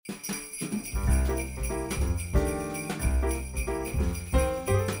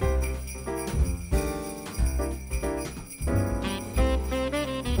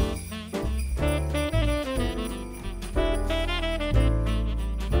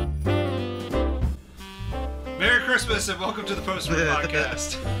Christmas and welcome to the Postman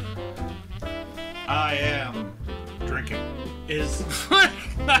Podcast. I am drinking. Is our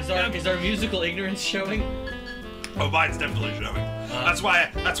musical ignorance showing? Oh, mine's definitely showing. That's why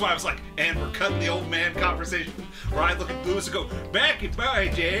I was like, and we're cutting the old man conversation where I look at Lewis and go, back in my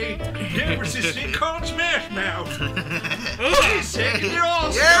day, there was this thing called Smash Mouth. Hey, second year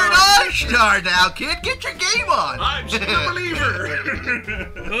all-star. You're an all-star now, kid. Get your game on. I'm still a believer.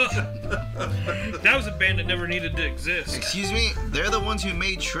 That was a band that never needed to exist. Excuse me? They're the ones who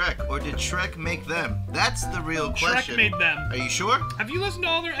made Shrek, or did Shrek make them? That's the real question. Shrek made them. Are you sure? Have you listened to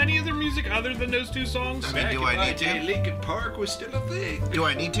any other music other than those two songs? I mean, do I need to? Linkin Park was still a thing. Do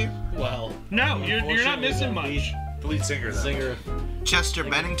I need to? Well, No, you're not missing much. The lead singer, though. Singer Chester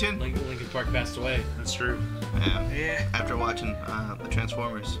Bennington? Linkin Park passed away. That's true. Yeah. After watching the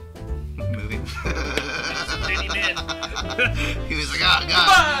Transformers movie. Danny Man. He was like, oh,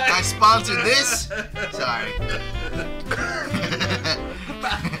 God, I sponsored this? Sorry.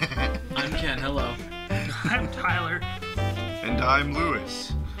 I'm Ken, hello. I'm Tyler. And I'm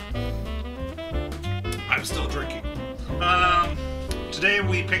Lewis. I'm still drinking. Today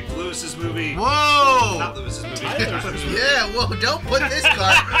we picked Lewis's movie. Whoa! Not Lewis's movie. Yeah, whoa, don't put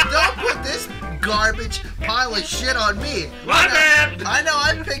this garbage pile of shit on me. My bad! I know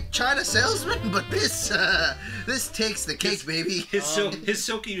I picked China Salesman, but this takes the cake, baby. His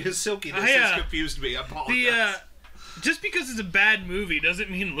silkiness has confused me. I apologize. Just because it's a bad movie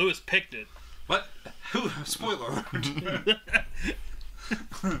doesn't mean Lewis picked it. What? Who? Spoiler alert.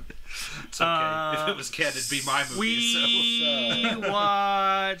 It's okay. If it was Ken, it'd be my movie. We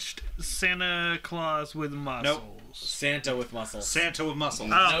watched Santa Claus with muscles. Nope. Santa with muscles. Santa with muscles.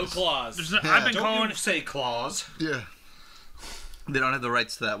 No claws. I've been Don't calling you say claws. Yeah. They don't have the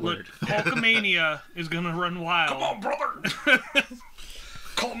rights to that word. Hulkamania is gonna run wild. Come on, brother.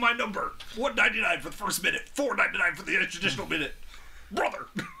 Call my number. $1.99 for the first minute. $4.99 for the additional minute. Brother.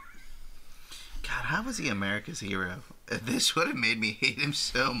 God, how was he America's hero? This would have made me hate him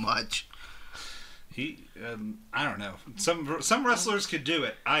so much. I don't know. Some wrestlers could do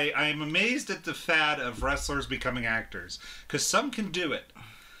it. I'm amazed at the fad of wrestlers becoming actors. Because some can do it.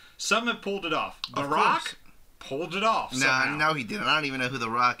 Some have pulled it off. The Rock pulled it off. No, he didn't. I don't even know who The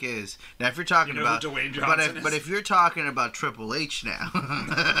Rock is. Now, if you're talking about Dwayne Johnson but if you're talking about Triple H now,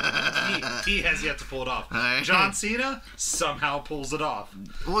 he has yet to pull it off. John Cena somehow pulls it off.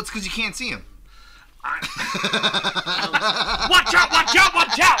 Well, it's because you can't see him. Watch out! Watch out!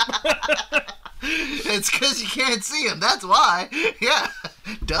 Watch out! It's because you can't see him. That's why. Yeah.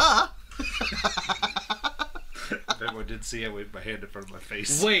 Duh. If anyone did see it, I waved my hand in front of my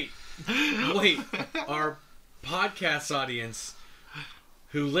face. Wait. Our podcast audience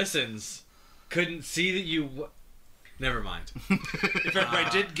who listens couldn't see that you... Never mind. If everybody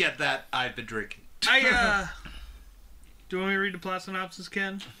did get that, I've been drinking. Do you want me to read the plot synopsis,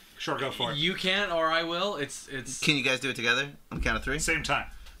 Ken? Sure, go for it. You can, or I will. It's. Can you guys do it together? On the count of three? Same time.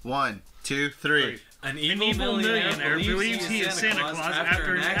 1, 2, 3. An evil millionaire believes he is Santa Claus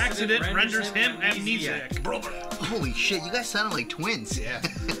after an accident renders him amnesiac. Brother. Holy shit, you guys sounded like twins. Yeah.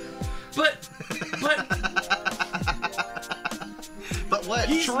 But what?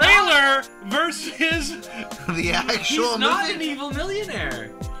 Trailer versus The actual he's not movie? an evil millionaire.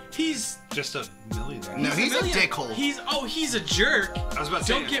 He's Just a millionaire. No, he's a millionaire. dickhole. He's a jerk. I was about to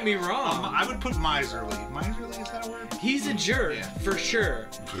say. Don't get me wrong. I would put miserly. Miserly, is that a word? He's a jerk for sure.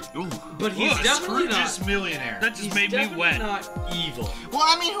 Ooh. But he's definitely not. Scrooge's millionaire. that just He's made me definitely wet. not evil. Well,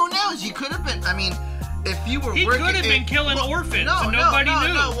 I mean, who knows? You could have been. I mean, if you were He working, could have been killing orphans no, and nobody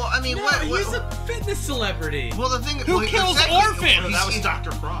knew. No, well, I mean, No, what? he's a fitness celebrity. Well, the thing. Who well, kills exactly, orphans? No, that was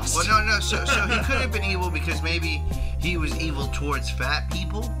Dr. Frost. Well, no. So he could have been evil because maybe he was evil towards fat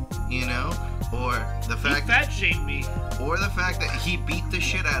people, you know, or the He fact, fat shamed me. or the fact that he beat the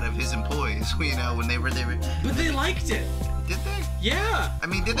shit out of his employees, you know, when they were. But they liked it. Did they? Yeah. I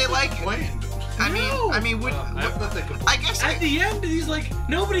mean, did they like? Complained. I No. mean, would I bet they complained. I guess At the end, he's like,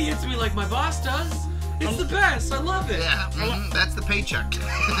 nobody hits me like my boss does. It's the best. I love it. yeah, that's the paycheck.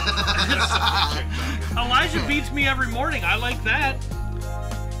 Elijah beats me every morning. I like that.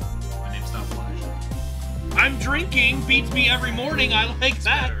 My name's not Elijah. I'm drinking. Beats me every morning. I like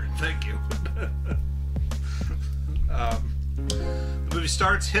that. Better. Thank you. The movie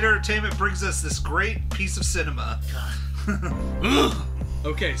starts. Hit Entertainment brings us this great piece of cinema.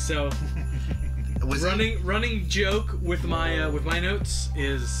 Okay, so Was it? running joke with my notes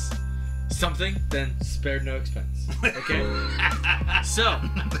is something, then spared no expense. Okay? So,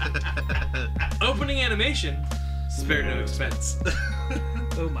 opening animation, spared no expense.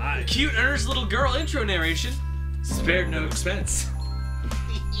 Oh my. Cute, earnest little girl intro narration, spared no expense.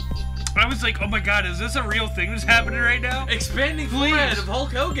 I was like, oh my god, is this a real thing that's happening right now? Expanding forehead of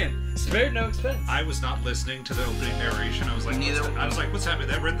Hulk Hogan. Spared no expense. I was not listening to the opening narration. I was like, what's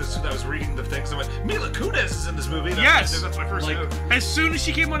happening? I was reading the things. I went, Mila Kunis is in this movie. Yes. That's my first note. As soon as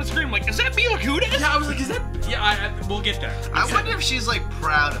she came on the screen, I'm like, is that Mila Kunis? Yeah, I was like, is that? Yeah, we'll get there. I wonder if she's like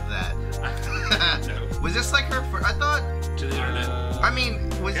proud of that. No. Was this like her? I thought. To the internet. I mean,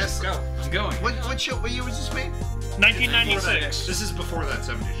 was Yes, this? go. I'm going. What year was this made? 1996. This is before that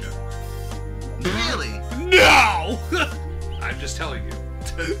 70s show. Really? No! I'm just telling you.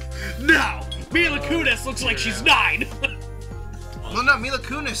 No! Mila Kunis looks like she's 9. Well, no, Mila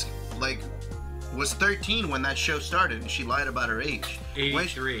Kunis was 13 when that show started, and she lied about her age.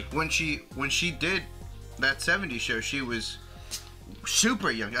 83. When she did that 70s show, she was super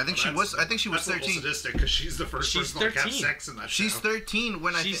young. I think she was 13. That's a little sadistic because she's the first person to have sex in that show. She's 13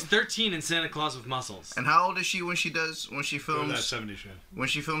 when She's 13 in Santa Claus with Muscles. And how old is she when she films that 70s show? When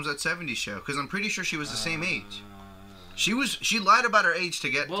she films that 70s show? Because I'm pretty sure she was the same age. She lied about her age to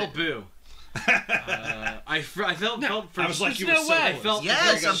get. Boo. I felt for. I was like, you no were so way. old.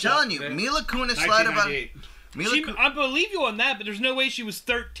 Yes, I'm telling you, Mila Kunis lied about. 1998. I believe you on that, but there's no way she was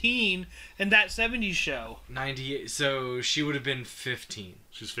 13 in that 70s show. 98. So she would have been 15.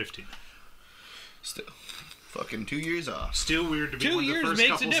 She's 15. Still, fucking 2 years off. Still weird to be 2 one of the years first makes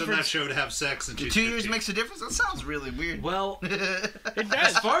a couples in that difference. show to have sex. And she's 2 years 15. makes a difference. That sounds really weird. Well, It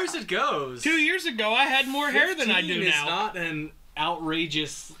as does. far as it goes, 2 years ago, I had more hair than I do 15 is now. not an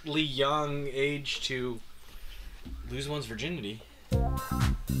outrageously young age to lose one's virginity.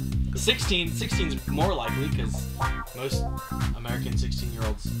 16 is more likely because most American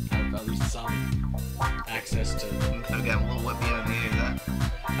 16-year-olds have at least some access to. I've got a little whippy out of the ear. That.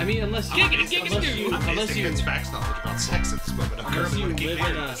 I mean, unless you, I'm basing Ken's facts knowledge about sex at this moment. I'm unless currently you looking live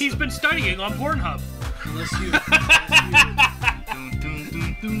at in a, He's been studying on Pornhub. unless you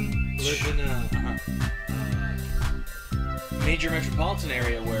live in a major metropolitan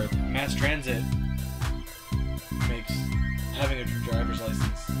area where mass transit makes having a driver's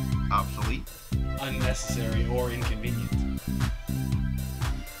license Obsolete. unnecessary or inconvenient.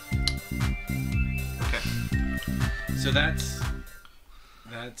 Okay. So that's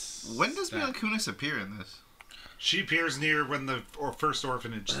When does that. Mila Kunis appear in this? She appears near when the first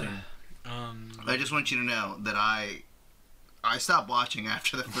orphanage scene. I just want you to know that I stopped watching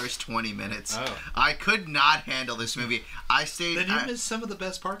after the first 20 minutes. Oh. I could not handle this movie. I stayed. Then you missed some of the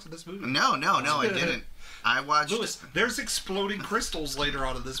best parts of this movie. No, I didn't. I watched. Lewis, there's exploding crystals later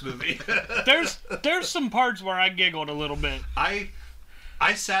on in this movie. There's some parts where I giggled a little bit. I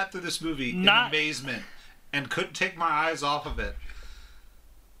sat through this movie in amazement and couldn't take my eyes off of it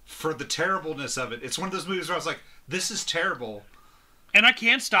for the terribleness of it. It's one of those movies where I was like, this is terrible. And I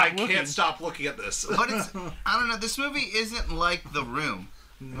can't stop looking. I can't stop looking at this. But I don't know. This movie isn't like The Room,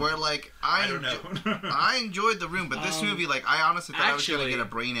 where like I don't know. I enjoyed The Room, but this movie, like, I honestly thought I was gonna actually, get a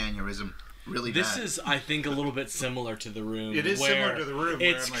brain aneurysm. Really This bad. is, I think, a little bit similar to The Room. It is where similar to The Room, where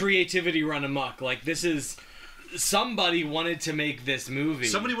It's I'm like- creativity run amok. Like, this is... Somebody wanted to make this movie.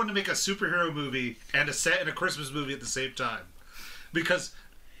 Somebody wanted to make a superhero movie and a set and a Christmas movie at the same time. Because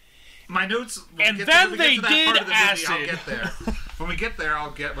my notes... And then they did I'll acid. get there. When we get there,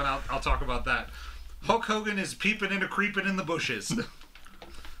 I'll talk about that. Hulk Hogan is peeping and creeping in the bushes.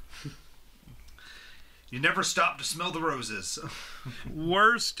 You never stop to smell the roses.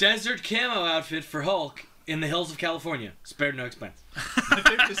 Worst. Desert camo outfit for Hulk in the hills of California. Spared no expense. My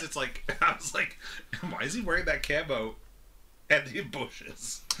favorite is I was like, why is he wearing that camo and the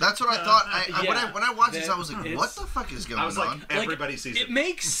bushes? That's what I thought. yeah. When I watched this, I was like, It's- what the fuck is going I was like, on? everybody sees it. It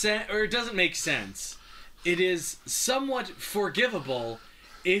makes sense, or it doesn't make sense. It is somewhat forgivable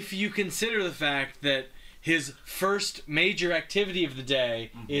if you consider the fact that his first major activity of the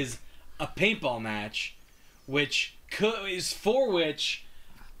day is a paintball match, which for which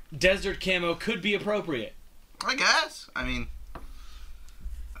desert camo could be appropriate. I guess. I mean,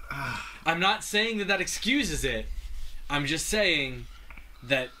 I'm not saying that excuses it. I'm just saying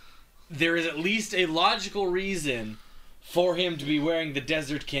that there is at least a logical reason for him to be wearing the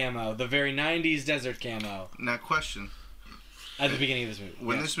desert camo, the very 90s desert camo, now question. at the beginning of this movie.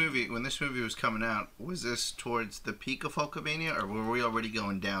 When Yeah. this movie was coming out, was this towards the peak of Hulkamania, or were we already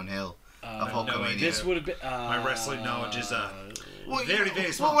going downhill of Hulkamania? This would have been... My wrestling knowledge is Well,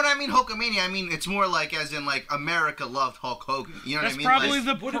 very small. Well, when I mean Hulkamania, I mean it's more like as in like America loved Hulk Hogan. You know That's what I mean? probably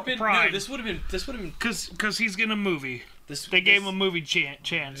Like, the would have been pride. no. This would have been Because he's in a movie. this. They gave him a movie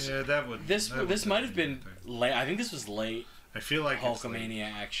chance. Yeah, that would. This might have been late. I think this was late I feel like Hulkamania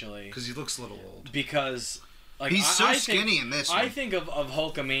actually, because he looks a little old. because like he's so I skinny think, in this I one. think of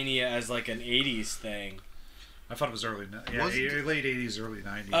Hulkamania as like an '80s thing. I thought it was late 80s, early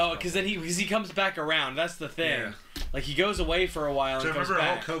 90s. Oh, because then he comes back around. That's the thing. Yeah. Like, he goes away for a while and so comes remember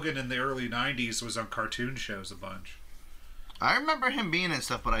back. Hulk Hogan in the early 90s was on cartoon shows a bunch. I remember him being in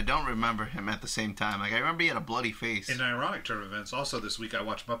stuff, but I don't remember him at the same time. Like, I remember he had a bloody face. In ironic turn of events, also this week I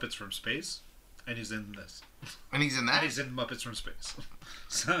watched Muppets from Space, and he's in this. And he's in that? And he's in Muppets from Space.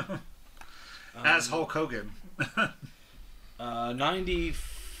 So, as Hulk Hogan.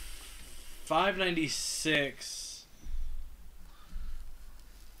 95, 96...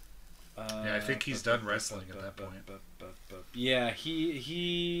 yeah, I think he's done wrestling at that point. Yeah,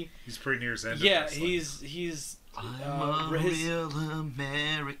 he's pretty near his end. Yeah, of wrestling. he's. I'm a real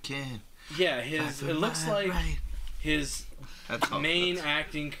American. Yeah, it looks like his main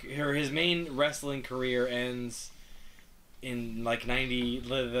acting or his main wrestling career ends in like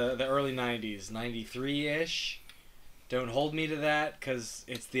the early 90s, 93-ish. Don't hold me to that because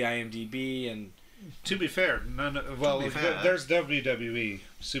it's the IMDb and. To be fair, there's WWE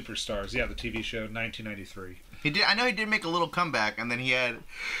Superstars. Yeah, the TV show, 1993. He did. I know he did make a little comeback, and then he had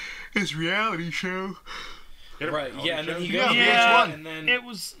his reality show. Right. Yeah, and then he goes. Yeah, and then it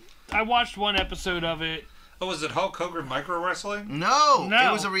was. I watched one episode of it. Oh, was it Hulk Hogan micro wrestling? No,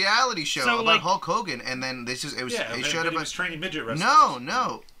 it was a reality show about Hulk Hogan, and then it showed he was training midget wrestlers.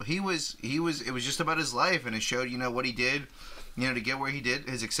 No, it was just about his life, and it showed what he did. To get where he did,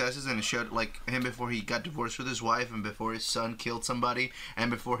 his successes, and it showed like him before he got divorced with his wife, and before his son killed somebody,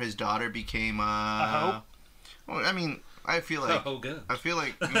 and before his daughter became a hoe. Well, I mean, I feel like I don't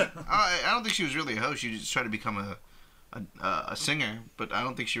think she was really a hoe. She just tried to become a singer, but I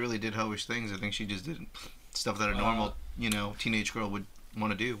don't think she really did hoish things. I think she just did stuff that a normal teenage girl would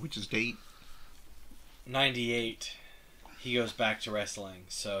want to do, which is date. 98. He goes back to wrestling,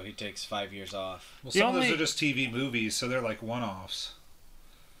 so he takes 5 years off. Well, some of those are just TV movies, so they're like one-offs.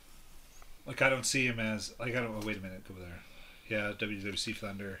 Like, I don't see him as... Like, I don't... Oh, wait a minute. Go there. Yeah, WWC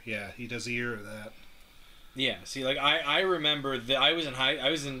Thunder. Yeah, he does a year of that. Yeah, see, like, I remember that I was in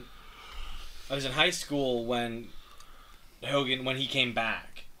high school when he came back.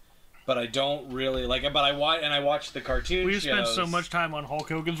 But I don't really like it. But I watched the cartoon shows. We spent so much time on Hulk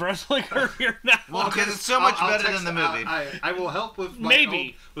Hogan's wrestling career now. Well, because it's so much better than the movie. I will help with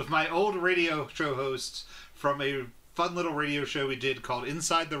my old radio show hosts from a fun little radio show we did called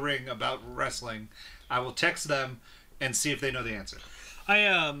Inside the Ring about wrestling. I will text them and see if they know the answer.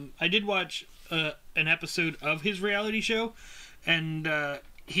 I did watch an episode of his reality show, and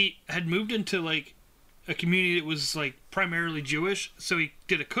he had moved into like a community that was like primarily Jewish, so he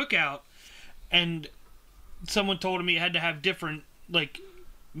did a cookout, and someone told him he had to have different like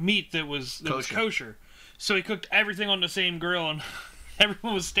meat that was kosher. So he cooked everything on the same grill, and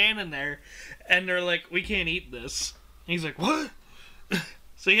everyone was standing there, and they're like, "We can't eat this." And he's like, "What?"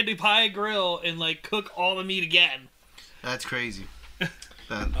 So he had to buy a grill and like cook all the meat again. That's crazy.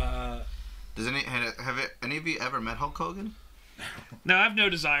 Have any of you ever met Hulk Hogan? No, I have no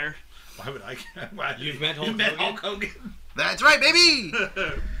desire. Why would I? You've met Hulk Hogan? That's right, baby!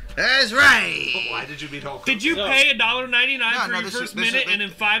 That's right! Why did you meet Hulk Hogan? Did you pay $1.99 for your first minute and then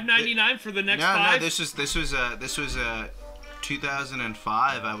 $5.99 for the next 5? No, this was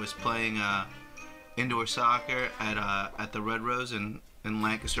 2005. I was playing indoor soccer at the Red Rose in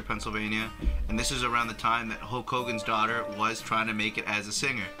Lancaster, Pennsylvania, and this is around the time that Hulk Hogan's daughter was trying to make it as a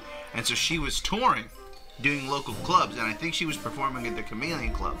singer, and so she was touring, doing local clubs, and I think she was performing at the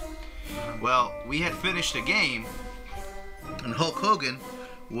Chameleon Club. Well, we had finished a game, and Hulk Hogan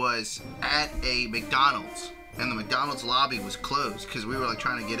was at a McDonald's, and the McDonald's lobby was closed because we were like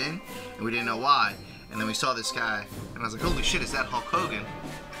trying to get in, and we didn't know why. And then we saw this guy, and I was like, "Holy shit, is that Hulk Hogan?"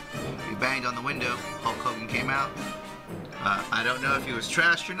 We banged on the window. Hulk Hogan came out. I don't know if he was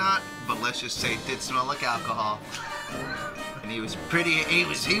trashed or not, but let's just say it did smell like alcohol. And he was pretty. He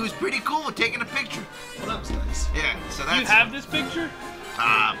was pretty cool with taking a picture. Well, that was nice. Yeah. So that's. You have this picture?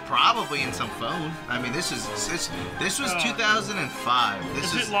 Probably in some phone. I mean, this was 2005.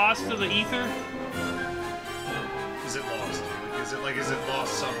 Is it lost to the ether? Is it lost? Is it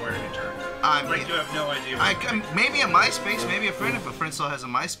lost somewhere in eternity? Like you have no idea. Maybe a MySpace. Maybe a friend if a friend still has a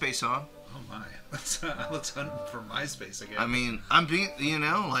MySpace on. Oh my! Let's hunt for MySpace again. I mean, I'm being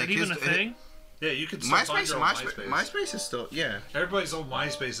like. Is it even a thing? Yeah, you could still find your own MySpace. MySpace is still Everybody's old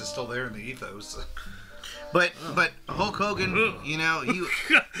MySpace is still there in the ethos. But Hulk Hogan,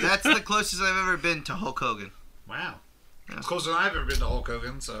 that's the closest I've ever been to Hulk Hogan. Wow. Yeah. It's closer than I've ever been to Hulk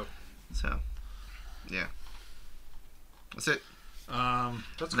Hogan, so yeah. That's it. That's a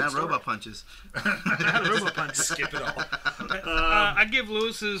now good story. robot punches. Robot punches. Skip it all. I give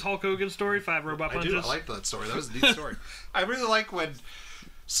Lewis's Hulk Hogan story 5 robot punches. I like that story. That was a neat story. I really like when...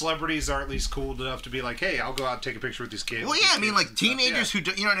 celebrities are at least cool enough to be like, hey, I'll go out and take a picture with these kids. Well, yeah, I mean, like teenagers who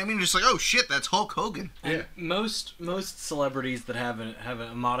do, you know what I mean, just like, oh shit, that's Hulk Hogan. And most celebrities that have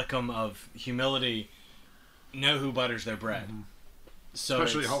a modicum of humility know who butters their bread. So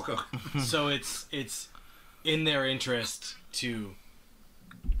especially Hulk Hogan. So it's in their interest to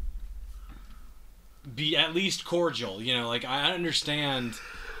be at least cordial. You know, like I understand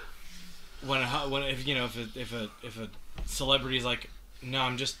if a celebrity's like, no,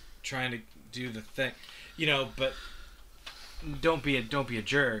 I'm just trying to do the thing, you know, but don't be a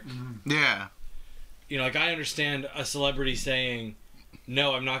jerk. Yeah. You know, like I understand a celebrity saying,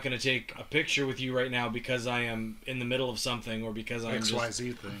 no, I'm not going to take a picture with you right now because I am in the middle of something, or because I'm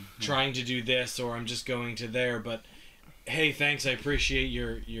XYZ thing. Trying to do this, or I'm just going to there. But hey, thanks. I appreciate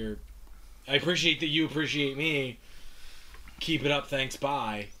I appreciate that you appreciate me. Keep it up. Thanks.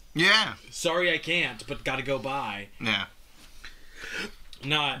 Bye. Yeah. Sorry I can't, but gotta go by. Yeah.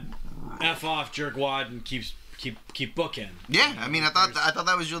 Not F off, jerkwad, and keep booking. Yeah, I mean, I thought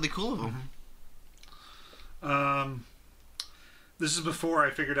that was really cool of him. This is before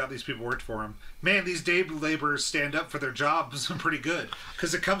I figured out these people worked for him. Man, these day laborers stand up for their jobs pretty good.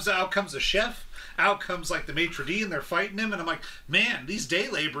 Because out comes a chef, out comes like the maitre d', and they're fighting him, and I'm like, man, these day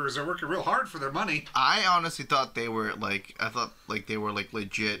laborers are working real hard for their money. I honestly thought they were like,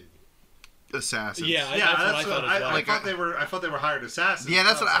 legit assassins. Yeah, that's what I thought as well. I thought they were hired assassins. Yeah,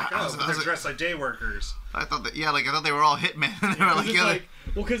 that's what I was like, they're dressed like day workers. I thought that. Yeah, like I thought they were all hitmen. They were like,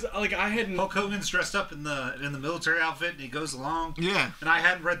 well, because like I hadn't. Hulk Hogan's dressed up in the military outfit, and he goes along. Yeah. And I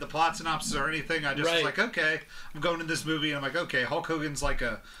hadn't read the plot synopsis or anything. I just was like, okay, I'm going in this movie, and I'm like, okay, Hulk Hogan's like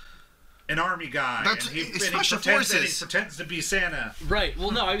an army guy, and he pretends to be Santa. Right.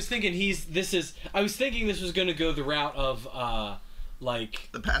 Well, no, I was thinking I was thinking this was going to go the route of like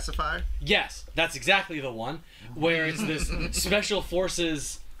the pacifier. Yes, that's exactly the one where it's this special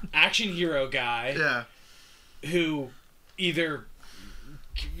forces action hero guy. Yeah. Who either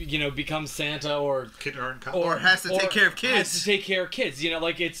becomes Santa or has to take care of kids. Has to take care of kids. You know,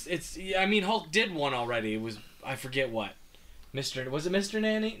 like it's. I mean, Hulk did one already. It was, I forget what. Was it Mr.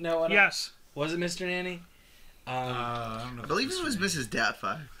 Nanny? No. Yes. Was it Mr. Nanny? I don't know. I believe it was Mrs.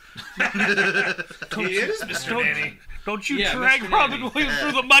 Doubtfire. It is Mr. Nanny. Don't you drag Robin Williams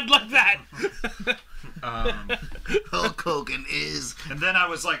through the mud like that. Hulk Hogan is. And then I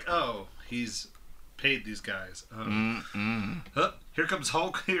was like, oh, he's paid these guys. Here comes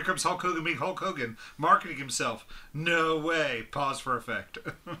Hulk Hogan being Hulk Hogan, marketing himself. No way. Pause for effect.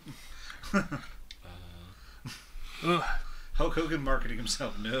 Hulk Hogan marketing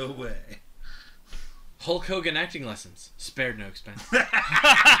himself. No way. Hulk Hogan acting lessons. Spared no expense.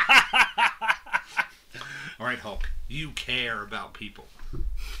 All right, Hulk. You care about people.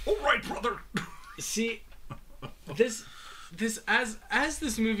 All right, brother. See, this as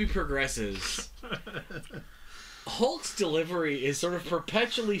this movie progresses, Hulk's delivery is sort of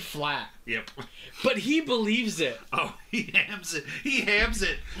perpetually flat. Yep. But he believes it. Oh, he hams it. He hams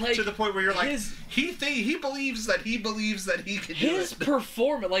it like, to the point where you're like, he believes that he can do it. His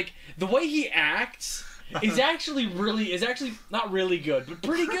performance, like the way he acts, is actually not really good, but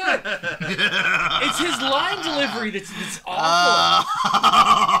pretty good. It's his line delivery that's awful.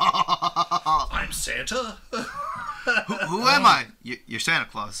 I'm Santa. Who am I? You're Santa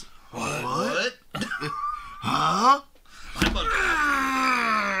Claus. What? Huh?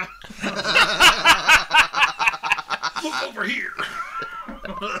 Look over here.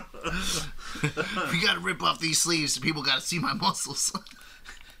 We gotta rip off these sleeves so people gotta see my muscles.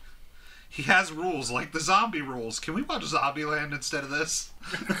 He has rules, like the zombie rules. Can we watch Zombieland instead of this?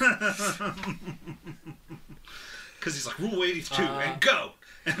 Because he's like, rule 82, and go!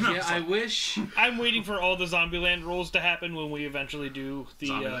 And yeah, I wish... I'm waiting for all the Zombieland rules to happen when we eventually do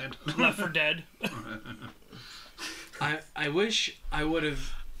the Left 4 Dead. I wish I would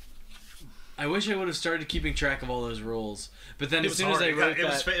have started keeping track of all those rules. But then as soon as I wrote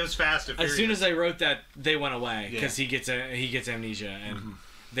that... It was fast and furious. As soon as I wrote that, they went away. Because he gets amnesia, and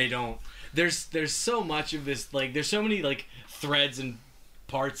they don't... There's so much of this, like, there's so many, like, threads and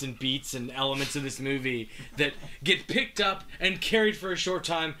parts and beats and elements of this movie that get picked up and carried for a short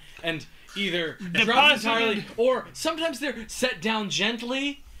time and either dropped entirely, or sometimes they're set down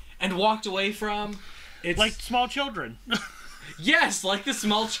gently and walked away from. It's like small children. Yes, like the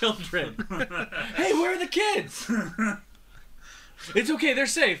small children. Hey, where are the kids? It's okay, they're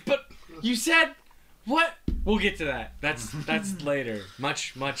safe, but you said... What? We'll get to that. That's later.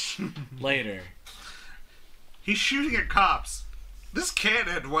 Much later. He's shooting at cops. This can't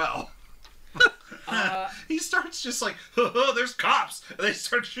end well. he starts just like, there's cops. And they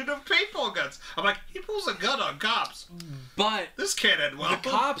start shooting paintball guns. I'm like, he pulls a gun on cops. But This can't end well. the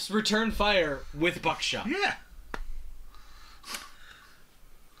cops return fire with buckshot. Yeah.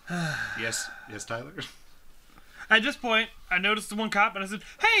 Yes, Tyler. At this point, I noticed the one cop and I said,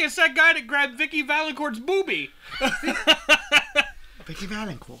 "Hey, it's that guy that grabbed Vicky Valancourt's boobie." Vicky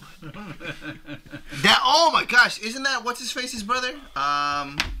Valancourt. That, oh my gosh, isn't that what's his face's brother?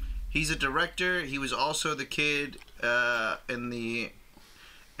 He's a director. He was also the kid in the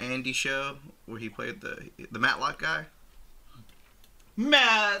Andy show where he played the Matlock guy.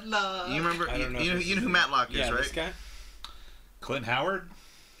 Matlock. You remember? I don't know You if know who Matlock is, Yeah, right? this guy Clint Howard?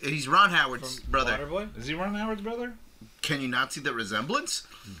 He's Ron Howard's from brother. Waterboy. Is he Ron Howard's brother? Can you not see the resemblance?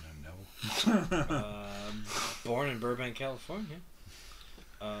 No. Born in Burbank, California.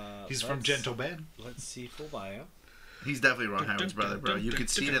 He's from Gentle Ben. Let's see full bio. He's definitely Ron Howard's brother, bro. You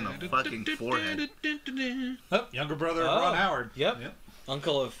could see it in the fucking forehead. Oh, younger brother of Ron Howard. Yep.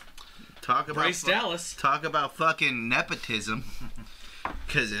 Uncle of Talk about Bryce Dallas. Talk about fucking nepotism.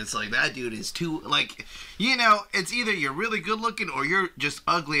 Because it's like, that dude is too, like, you know, it's either you're really good looking or you're just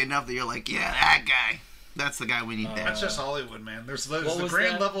ugly enough that you're like, yeah, that guy. That's the guy we need there. That's just Hollywood, man. There's the What was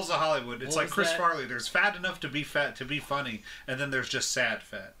grand that? levels of Hollywood. It's What like was Chris that? Farley. There's fat enough to be fat to be funny, and then there's just sad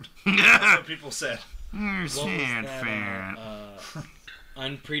fat. That's what people said. You're What was sad that? fan.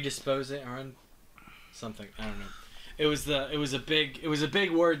 Unpredisposing or something. I don't know. It was a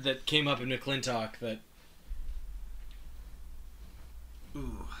big word that came up in McClintock that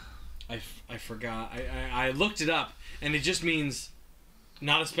Ooh. I forgot. I looked it up and it just means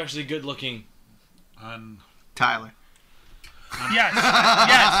not especially good looking. Tyler. Yes,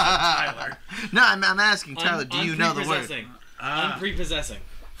 yes. Tyler. No, I'm asking Tyler, do you know the word? Unprepossessing.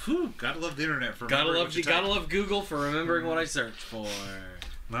 Whew, gotta love the internet for Gotta remembering love what you type. love Google for remembering what I searched for.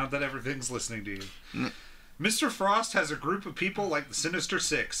 Not that everything's listening to you. Mr. Frost has a group of people like the Sinister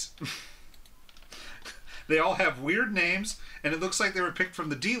Six. They all have weird names, and it looks like they were picked from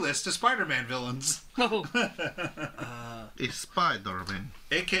the D-list of Spider-Man villains. Oh. It's Spiderman.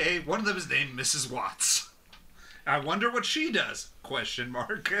 AKA, one of them is named Mrs. Watts. I wonder what she does? Question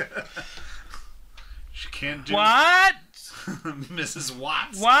mark. She can't do What? Mrs.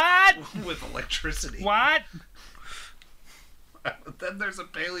 Watts. What? With electricity. What? Then there's a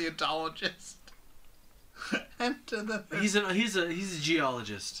paleontologist. And then He's a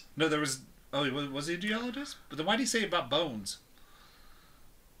geologist. no, there was. Oh, was he a geologist? But then why did he say about bones?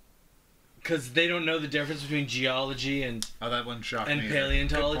 Because they don't know the difference between geology and Oh, that one shocked And me. either.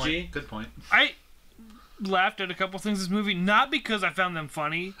 paleontology? Good point. I laughed at a couple things in this movie, not because I found them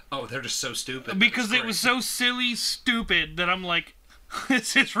funny, Oh, they're just so stupid. because It's it was great. so silly, stupid that I'm like,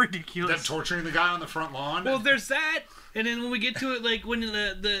 this is Them ridiculous. torturing the guy on the front lawn. Well, there's that, and then when we get to it, like when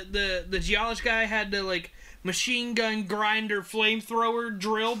the geologist guy had the like machine gun grinder flamethrower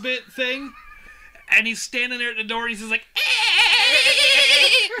drill bit thing, and he's standing there at the door and he's just like,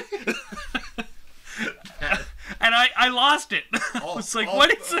 and I lost it. I was like,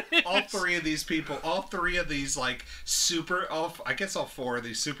 what is this? All three of these people, all three of these like I guess all four of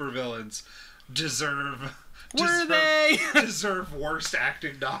these super villains deserve worst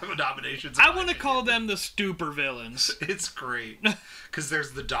acting nominations. in I my want to opinion. call them the stupor villains. It's great because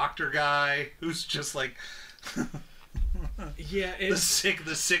there's the doctor guy who's just like yeah, the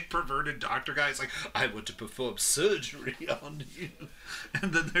sick perverted doctor guy. Is like, I want to perform surgery on you.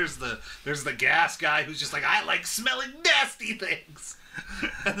 And then there's the gas guy who's just like, I like smelling nasty things.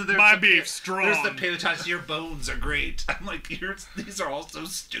 And then there's My the- beef's strong. There's the paleontologist. Your bones are great. I'm like, these are all so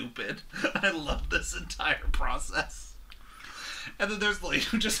stupid. I love this entire process. And then there's the lady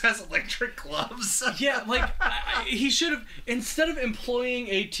who just has electric gloves. Yeah, like he should have, instead of employing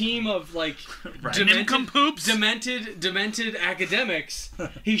a team of like Right. Nincompoops? demented academics,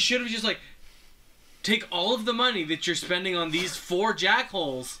 he should have just like take all of the money that you're spending on these 4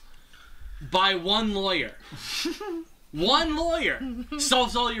 jackholes, buy one lawyer. One lawyer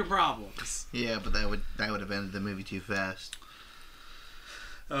solves all your problems. Yeah, but that would have ended the movie too fast.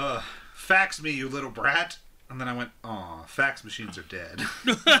 Fax me, you little brat. And then I went, aw, fax machines are dead.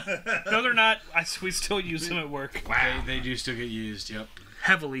 No, they're not. We still use them at work. Wow. They do still get used. Yep.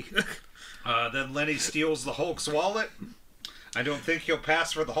 Heavily. Then Lenny steals the Hulk's wallet. I don't think he'll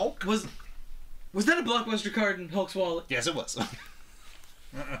pass for the Hulk. Was that a Blockbuster card in Hulk's wallet? Yes, it was.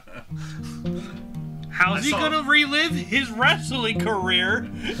 How's I he saw gonna him. relive his wrestling career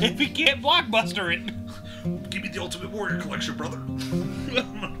if he can't blockbuster it? Give me the Ultimate Warrior collection, brother.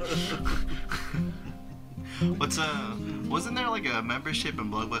 What's Wasn't there like a membership in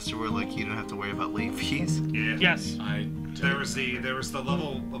Blockbuster where like you don't have to worry about late fees? Yeah. Yes. There was the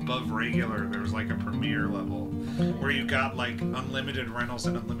level above regular. There was like a premier level where you got like unlimited rentals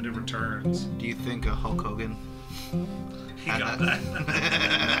and unlimited returns. Do you think Hulk Hogan? He got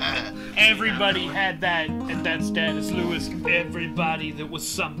that. Everybody had that at that status, Lewis. Everybody that was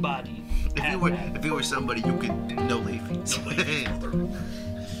somebody. If you were somebody, you could no late fees. No late fees, brother.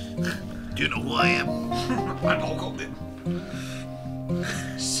 Do you know who I am? I'm Hulk Hogan.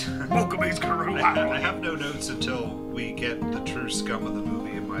 Welcome, his crew. I have no notes until we get the true scum of the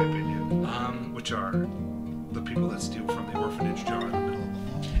movie, in my opinion, which are the people that steal from the orphanage jar in the middle of the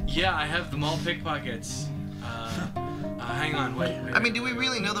mall. Yeah, I have them all pickpockets. Hang on, wait. I mean, do we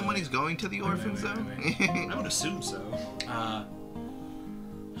really know the money's going to the orphans, though? I would assume so.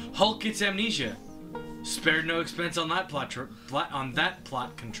 Hulk gets amnesia. Spared no expense on that plot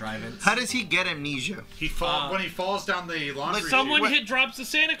contrivance. How does he get amnesia? When he falls down the laundry. Someone chute. drops the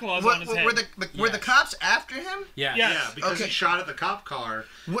Santa Claus on his head. Were the cops after him? Yeah. Yeah. Yeah, because he shot at the cop car,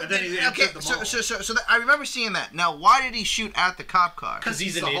 and then he entered the mall. So I remember seeing that. Now, why did he shoot at the cop car? Because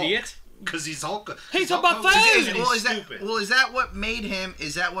he's an the Hulk. idiot. Because he's Hulk. He's Hulk a Hogan, buffet! and he's stupid. Is that what made him?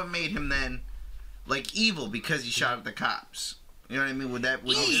 Is that what made him then, like evil because he shot at the cops? You know what I mean? Is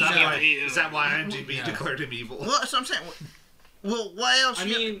that why IMDb declared him evil? Well, that's what I'm saying. Well, why else? I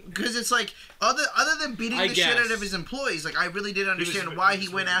mean, because it's like other than beating the shit out of his employees, like I really didn't understand why he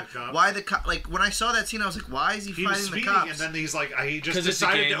went out. Why the cop? Like when I saw that scene, I was like, why is he fighting the cops? And then he's like, he just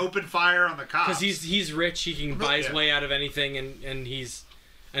decided to open fire on the cops. Because he's rich, he can buy his way out of anything, and it's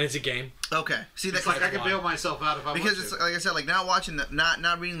a game. Okay, see it's like I can bail myself out if I want to. Because it's like I said, like not watching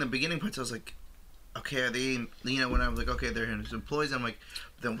not reading the beginning parts, I was like, okay, are they? When I was like, okay, they're his employees. I'm like,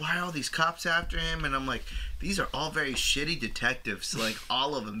 then why are all these cops after him? And I'm like, these are all very shitty detectives. Like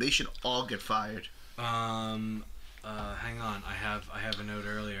all of them, they should all get fired. Hang on, I have a note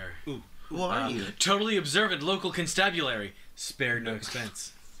earlier. Ooh, who are you? Totally observant local constabulary, spared no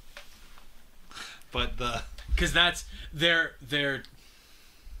expense. But because that's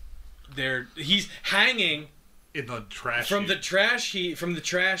he's hanging in the trash from the trash in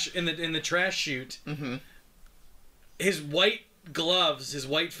the trash chute. Mm-hmm. His white gloves, his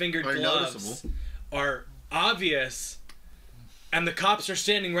white fingered gloves, noticeable. Are obvious, and the cops are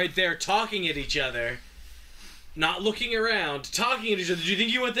standing right there talking at each other, not looking around, talking at each other. Do you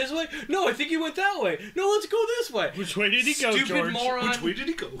think you went this way? No, I think you went that way. No, let's go this way. Which way did he go, Stupid George? moron. Which way did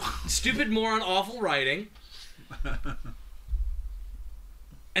he go? Stupid moron, awful writing.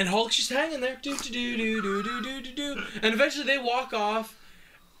 And Hulk's just hanging there, do. And eventually they walk off.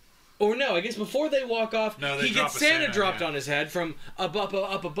 Or no, I guess before they walk off, he gets Santa dropped on his head from up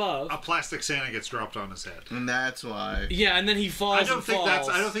above. A plastic Santa gets dropped on his head. And that's why. Yeah, and then he falls. I don't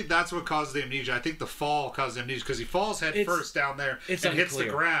think that's what caused the amnesia. I think the fall caused the amnesia because he falls head first down there and hits the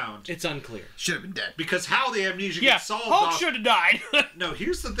ground. It's unclear. Should have been dead. Because how the amnesia gets solved. Hulk should have died. No,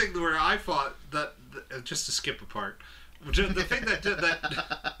 here's the thing where I thought that just to skip a part. The thing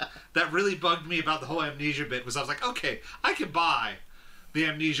that really bugged me about the whole amnesia bit was I was like, okay, I can buy the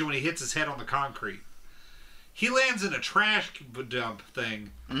amnesia when he hits his head on the concrete. He lands in a trash dump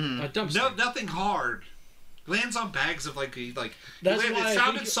thing. A dumpster. No, nothing hard. Lands on bags of That's it why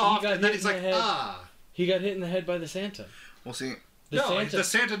sounded soft, and then he's like, He got hit in the head by the Santa. We'll see. The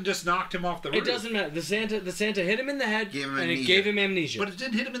Santa just knocked him off the roof. It doesn't matter. The Santa hit him in the head, it gave him amnesia. But it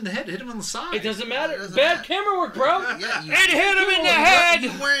didn't hit him in the head. It hit him on the side. It doesn't matter. Bad camera work, bro. Yeah, it hit him in the head.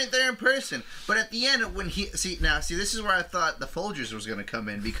 You weren't there in person. But at the end, when see, this is where I thought the Folgers was going to come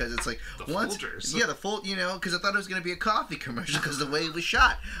in because it's like Folgers. Yeah, because I thought it was going to be a coffee commercial because the way it was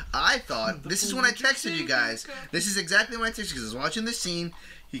shot. I thought this is when I texted you guys. This is exactly when I texted you because I was watching this scene.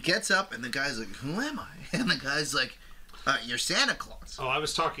 He gets up and the guy's like, "Who am I?" And the guy's like, "You're Santa Claus." Oh, I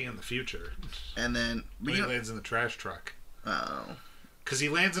was talking in the future. And then when he lands in the trash truck. Oh. Because he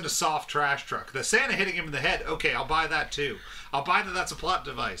lands in a soft trash truck. The Santa hitting him in the head, okay, I'll buy that too. I'll buy that that's a plot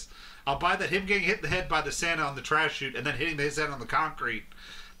device. I'll buy that him getting hit in the head by the Santa on the trash chute and then hitting his head on the concrete.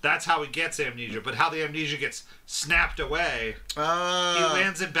 That's how he gets amnesia. But how the amnesia gets snapped away, he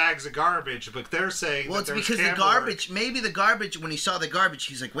lands in bags of garbage. But they're saying it's because the garbage, maybe the garbage, when he saw the garbage,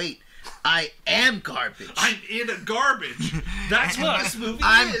 he's like, wait, I am garbage. I'm in a garbage. That's what this movie is.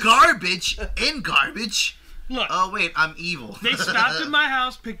 I'm garbage in garbage. Look. Oh, wait, I'm evil. They stopped at my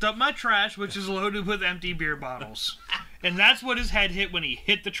house, picked up my trash, which is loaded with empty beer bottles. And that's what his head hit when he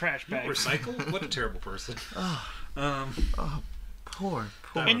hit the trash bag. Recycle? What a terrible person. Poor.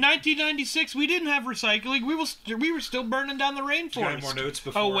 In 1996, we didn't have recycling. We were still burning down the rainforest. Do you have more notes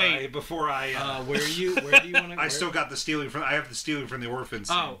before I where do you want to? I still got the stealing from. I have the stealing from the orphans.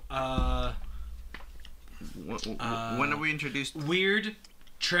 Oh, When are we introduced? Weird,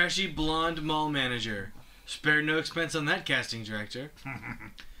 trashy blonde mall manager. Spared no expense on that casting director.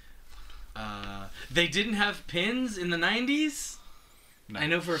 They didn't have pins in the 90s? No. I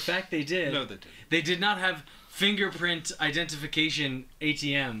know for a fact they did. No, they didn't. They did not have fingerprint identification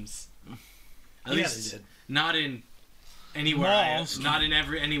ATMs. At least they did. not in anywhere. Malls. Not in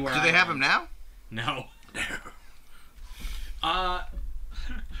anywhere. Do they have them now? No.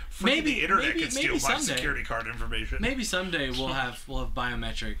 Maybe the internet maybe can steal my someday. security card information. Maybe someday we'll have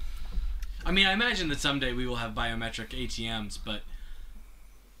biometric. I mean, I imagine that someday we will have biometric ATMs, but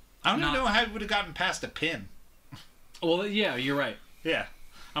I don't even know how we would have gotten past a pin. well, yeah, you're right. Yeah.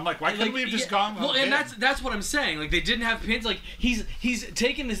 I'm like, why couldn't we have just gone with well, a and pin? that's what I'm saying. Like, they didn't have pins. Like, he's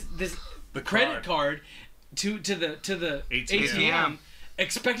taken this The credit card to the ATM,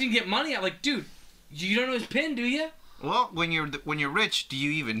 expecting to get money out. Like, dude, you don't know his pin, do you? Well, when you're rich, do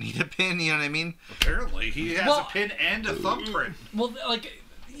you even need a pin? You know what I mean? Apparently, he has a pin and a thumbprint. Well, like,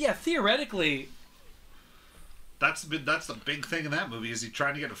 yeah, theoretically. That's the big thing in that movie. Is he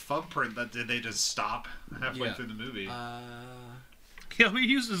trying to get a thumbprint that did they just stop halfway through the movie? Yeah, he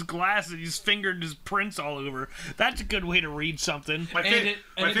used his glasses. He's fingered his prints all over. That's a good way to read something. My favorite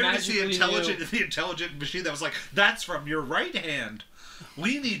is the magically intelligent machine that was like, "That's from your right hand.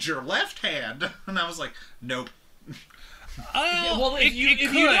 We need your left hand." And I was like, "Nope." Yeah, well, if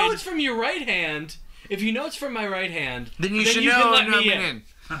you know it's from your right hand, if you know it's from my right hand, then you then should you know can let I'm me in.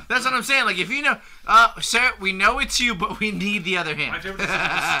 That's what I'm saying. Like, if you know, sir, we know it's you, but we need the other hand. My favorite is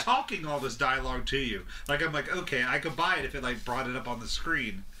just talking all this dialogue to you. Like, I'm like, okay, I could buy it if it like brought it up on the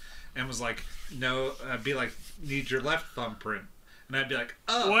screen, and was like, no, I'd be like, need your left thumbprint, and I'd be like,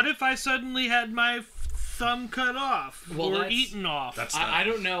 oh. What if I suddenly had my thumb cut off or eaten off? I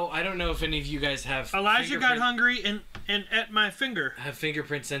don't know. I don't know if any of you guys have. Elijah got hungry and ate my finger. Have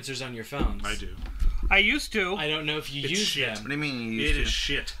fingerprint sensors on your phones? I do. I used to. I don't know if you use shit. them. What do you mean you It used to? is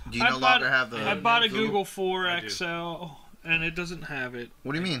shit. Do you no longer have the... I bought a Google I 4 do. XL, and it doesn't have it.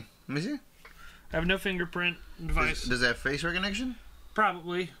 What do you mean? Let me see. I have no fingerprint device. Does that have face recognition?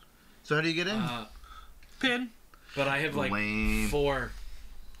 Probably. So how do you get in? Pin. But I have like Lame. 4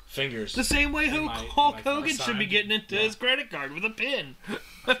 fingers. The same way Hulk Hogan should be side. getting into his credit card with a pin.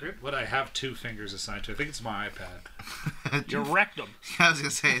 What I have 2 fingers assigned to. I think it's my iPad. Your rectum. I was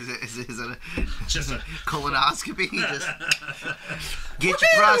gonna say, is it Just a. colonoscopy? Just get your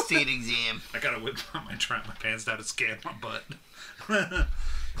prostate exam. I gotta whip my pants down to scan my butt.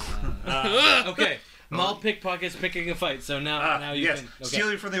 Okay. Mall pickpockets picking a fight. So now you yes, can. Okay.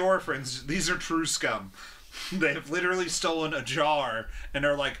 stealing from the orphans. These are true scum. They have literally stolen a jar, and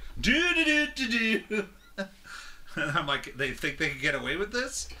they're like, do. And I'm like, they think they can get away with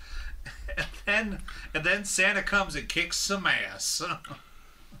this? And then Santa comes and kicks some ass.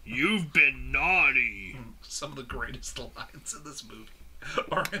 You've been naughty. Some of the greatest lines in this movie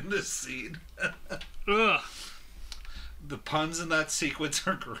are in this scene. Ugh. The puns in that sequence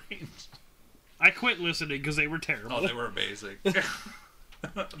are great. I quit listening because they were terrible. Oh, they were amazing. He's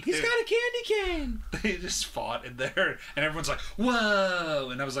got a candy cane. They just fought in there, and everyone's like, "Whoa!"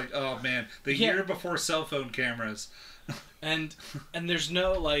 And I was like, "Oh man, the year before cell phone cameras." And there's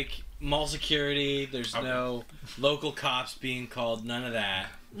no like mall security. There's no local cops being called. None of that.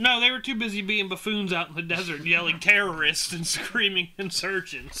 No, they were too busy being buffoons out in the desert yelling terrorists and screaming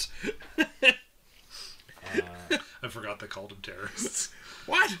insurgents. I forgot they called them terrorists.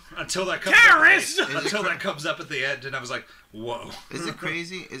 What? Until that comes Terrorists! Until that comes up at the end, and I was like, "Whoa!" Is it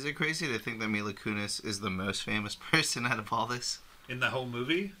crazy? Is it crazy to think that Mila Kunis is the most famous person out of all this? In the whole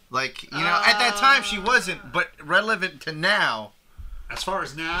movie, Like, you know, at that time she wasn't, but relevant to now. as far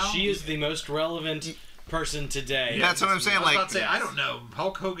as now, She is the most relevant person today. That's what I'm saying. I was Like, about to say, I don't know.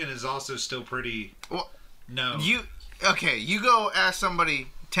 Hulk Hogan is also still pretty. Well, No, you go ask somebody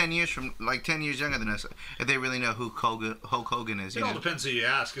 10 years younger than us if they really know who Hulk Hogan is. It You all know? depends who you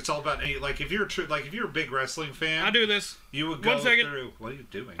ask. It's all about like if you're a big wrestling fan. I'll do this. You would go 1 second. through. What are you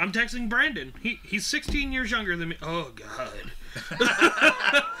doing? I'm texting Brandon. He's 16 years younger than me. Oh, God.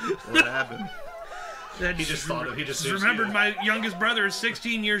 What happened? He just thought. He just remembered my youngest brother is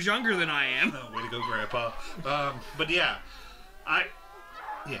 16 years younger than I am. Oh, way to go, Grandpa. But yeah, I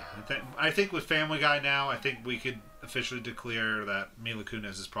think with Family Guy now, I think we could officially declare that Mila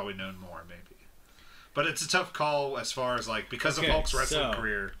Kunis is probably known more, maybe. But it's a tough call as far as like because of Hulk's wrestling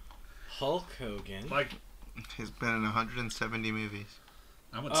career. Hulk Hogan. Like He's been in 170 movies.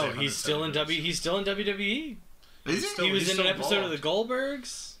 I would say. He's still in He's still in WWE. Is he? He was he's in still an episode of involved. the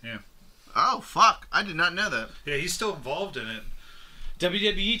Goldbergs. Yeah. Oh, fuck. I did not know that. Yeah, he's still involved in it.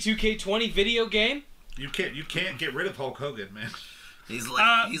 WWE 2K20 video game. You can't get rid of Hulk Hogan, man. He's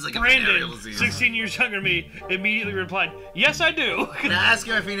like a venereal Brandon, disease. 16 years younger than me, immediately replied, "Yes, I do." Now ask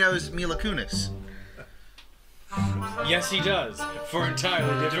him if he knows Mila Kunis. Yes, he does. For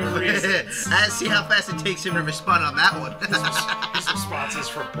entirely different reasons. See how fast it takes him to respond on that one. His responses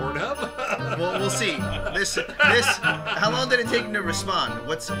from Pornhub. Well, we'll see. This. How long did it take him to respond?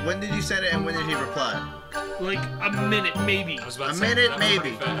 When did you send it, and when did he reply? Like a minute, maybe. I was about A to say, minute, that was maybe.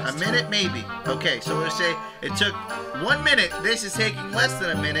 pretty fast. A minute, maybe. Okay, so we'll say it took 1 minute. This is taking less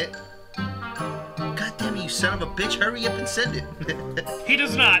than a minute. God damn you, son of a bitch! Hurry up and send it. He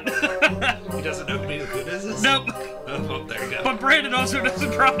does not. He doesn't know who Mila Kunis is? Nope. Oh, there you go. But Brandon also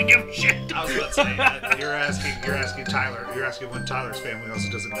doesn't probably give a shit. I was about to say, you're asking Tyler. You're asking when Tyler's family also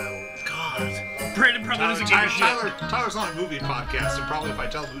doesn't know. God. Brandon probably doesn't give a shit. Tyler's on a movie podcast, and probably if I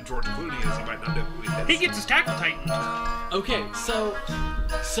tell him who George Clooney is, he might not know who he is. He gets his tackle tightened. Okay, so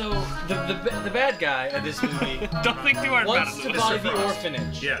the bad guy of this movie Don't think too hard about wants it. to Louis. buy Mr. the Frost.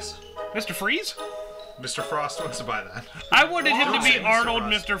 orphanage. Yes. Mr. Freeze? Mr. Frost wants to buy that. I wanted him to Don't be say Mr. Arnold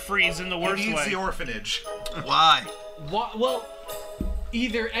Frost. Mr. Freeze in the He worst needs way. the orphanage. Why? Why, well,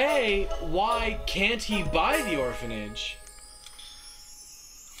 either A, why can't he buy the orphanage?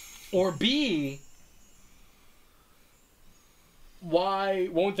 Or B, why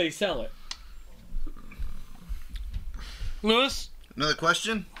won't they sell it? Lewis? Another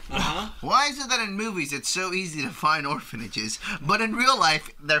question? Uh-huh. Why is it that in movies it's so easy to find orphanages, but in real life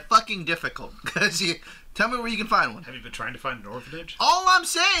they're fucking difficult? Because tell me where you can find one. Have you been trying to find an orphanage? All I'm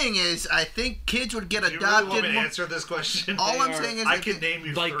saying is I think kids would get Do you really adopted. want me to answer this question? All I'm saying is I that can name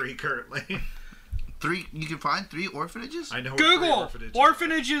you like- 3 currently. 3. You can find 3 orphanages. I know where 3 Google orphanages.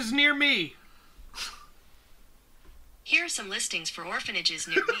 orphanages near me. Here are some listings for orphanages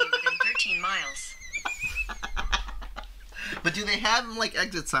near me within 13 miles. But do they have them like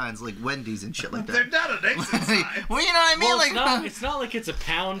exit signs, like Wendy's and shit like They're that? not an exit sign. Well, you know what I mean. Well, like it's not like it's a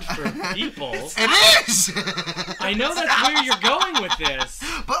pound for people. it is. I know that's where you're going with this.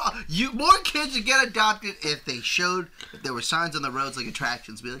 But more kids would get adopted if they showed if there were signs on the roads like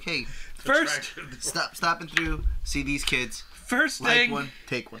attractions. Be like, hey, First stopping through, see these kids, first like thing one,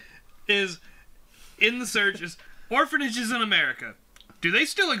 take one. is in the search is orphanages in America. Do they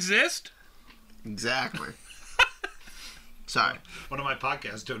still exist? Exactly. Sorry. One of my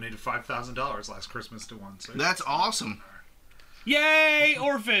podcasts donated $5,000 last Christmas to one. So That's awesome. Yay,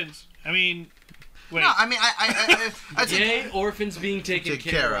 orphans! I mean, wait. No, I mean, I Yay, orphans being taken Take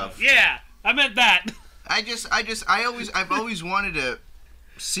care of. Yeah, I meant that. I've always wanted to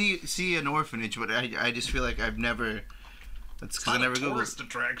see an orphanage, but I just feel like I've never. That's because I never a googled. tourist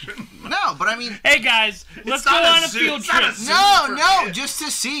attraction. No, but I mean, Hey guys, let's go not a on a zoo. field It's not trip. a zoo. no, just to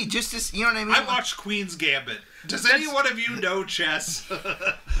see, you know what I mean. I watched Queen's Gambit. Does any one of you know chess?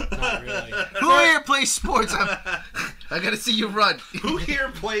 Not really. Who here plays sports? I gotta see you run. Who here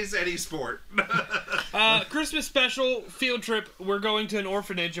plays any sport? Christmas special field trip. We're going to an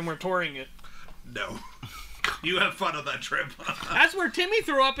orphanage and we're touring it. No. You have fun on that trip. That's where Timmy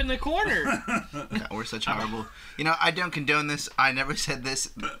threw up in the corner. God, we're such horrible. You know, I don't condone this. I never said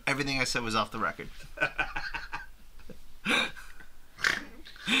this. Everything I said was off the record.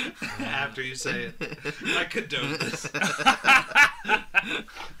 After you say it. I condone this. I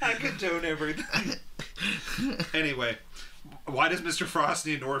condone everything. Anyway, why does Mr. Frost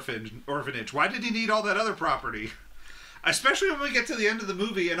need an orphanage? Why did he need all that other property? Especially when we get to the end of the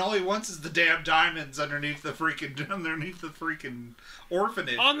movie and all he wants is the damn diamonds underneath the freaking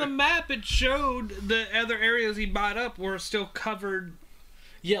orphanage. On the map, it showed the other areas he bought up were still covered.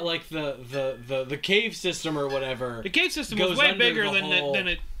 Yeah, like the cave system or whatever. The cave system Goes was way under bigger the whole- than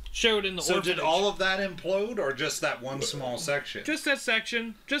it showed in the So orphanage. did all of that implode, or just that one small section? Just that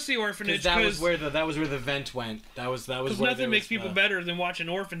section, just the orphanage. That was where the vent went. That was where nothing makes there was people better than watching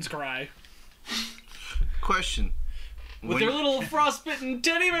orphans cry. Question. with their little frostbitten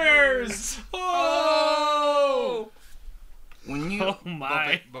teddy bears. Oh! When you Oh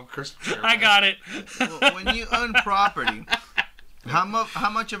my! Christmas. I got it. when you own property, how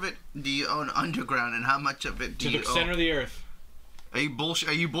much of it do you own underground, and how much of it do To you the center own? of the earth. Are you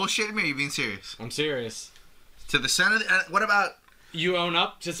bullshitting me? Or are you being serious? I'm serious. To the center. What about? You own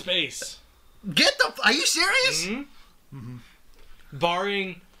up to space. Are you serious? Mm-hmm.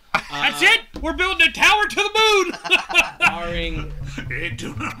 Barring. That's it. We're building a tower to the moon. Barring. You ain't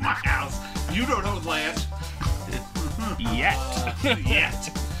doing it in my house. You don't own land. Yet. Yet.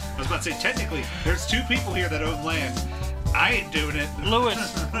 I was about to say, technically, there's 2 people here that own land. I ain't doing it.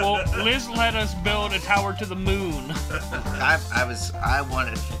 Lewis, well, Liz let us build a tower to the moon. I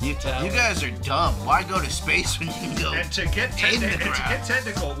wanted. You guys are dumb. Why go to space when you can go? And to get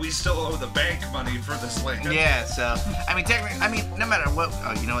technical, we still owe the bank money for this land. Yeah, so I mean, technically, no matter what,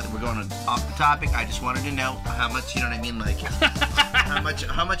 you know what? We're going off the topic. I just wanted to know how much. You know what I mean? Like how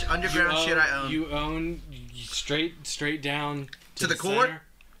much underground shit I own. You own straight down to the core. center.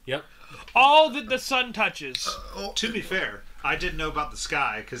 Yep. All that the sun touches. To be fair, I didn't know about the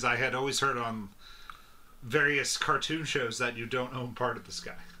sky because I had always heard on various cartoon shows that you don't own part of the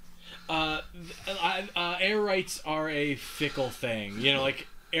sky. Air rights are a fickle thing. You know, like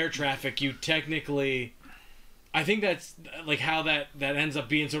air traffic, you technically... I think that's like how that ends up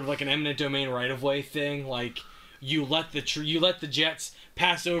being sort of like an eminent domain right-of-way thing. Like, you let the jets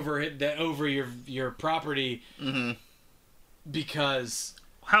pass over your property because...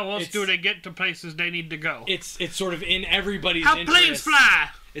 How else do they get to places they need to go? It's sort of in everybody's How interest. planes fly!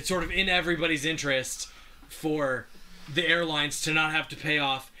 It's sort of in everybody's interest for the airlines to not have to pay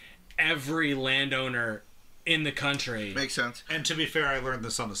off every landowner in the country. Makes sense. And to be fair, I learned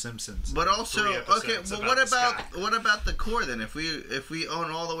this on The Simpsons. But also, okay, well, what the about the core then? If we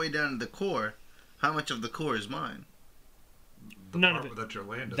own all the way down to the core, how much of the core is mine? None of it. That your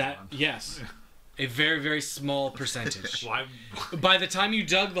land is on. Yes. A very, very small percentage. Why? By the time you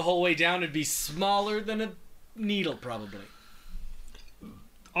dug the whole way down, it'd be smaller than a needle, probably.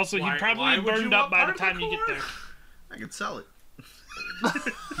 Also, Why you probably would burned you up want by the part of the time you get core? there. I could sell it.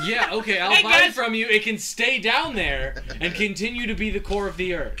 Yeah, okay, I'll Hey, buy guys! it from you. It can stay down there and continue to be the core of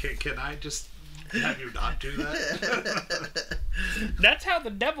the earth. Can I just have you not do that? That's how the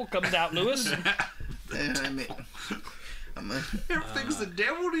devil comes out, Lewis. Yeah, I mean, Everything's the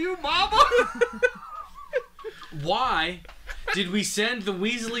devil to you, mama? Why did we send the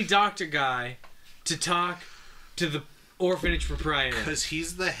Weasley doctor guy to talk to the orphanage proprietor? Because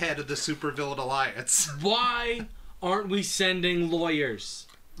he's the head of the Supervillain Alliance. Why aren't we sending lawyers?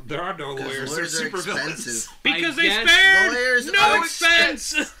 There are no lawyers. They're lawyers are supervillains. expensive. Because I they guess spared lawyers no are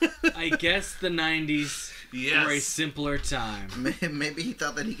expense. I guess the 90s were a simpler time. Maybe he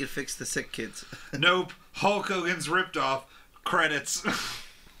thought that he could fix the sick kids. Nope. Hulk Hogan's ripped off. Credits.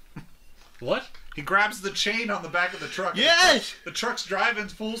 What? He grabs the chain on the back of the truck. Yes! The truck's driving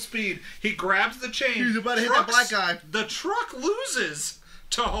full speed. He grabs the chain. He's about to hit that black guy. The truck loses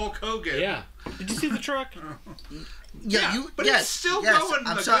to Hulk Hogan. Yeah. Did you see the truck? Yeah, but it's still going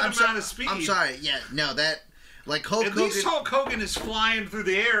a good amount of speed. I'm sorry. Yeah, no, that like Hulk At Hogan. least Hulk Hogan is flying through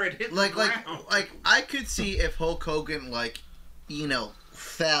the air and hitting the ground. Like I could see if Hulk Hogan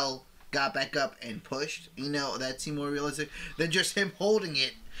fell, got back up and pushed. That seemed more realistic than just him holding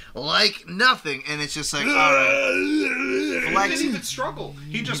it like nothing, and it's just like all right. He didn't even struggle.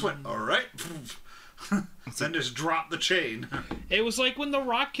 He just went all right. Then just dropped the chain. It was like when The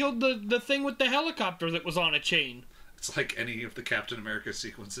Rock killed the thing with the helicopter that was on a chain. It's like any of the Captain America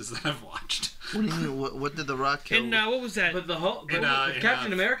sequences that I've watched. What do you mean? What did The Rock kill? And what was that? But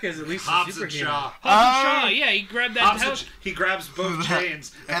Captain America is at least a Hobbs and superhero. Shaw. Shaw, yeah, he grabbed that He grabs both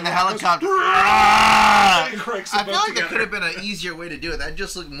chains and the helicopter. And cranks them I feel both like there together. could have been an easier way to do it. That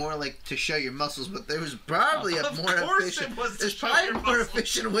just looked more like to show your muscles, but there was probably a Of more course efficient. it was to There's show probably your a more muscles.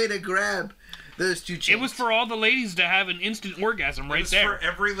 efficient way to grab those two chains. It was for all the ladies to have an instant orgasm right It's there. for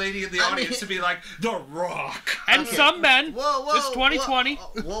every lady in the audience to be like, The Rock. And some men. Whoa! It's 2020.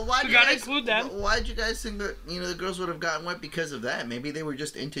 Well, why? We gotta include them. Why'd you guys think that the girls would have gotten wet because of that? Maybe they were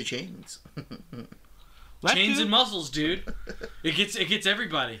just into chains. Chains and muscles, dude. It gets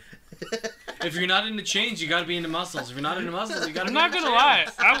everybody. If you're not into chains, you gotta be into muscles. If you're not into muscles, you gotta I'm be not into gonna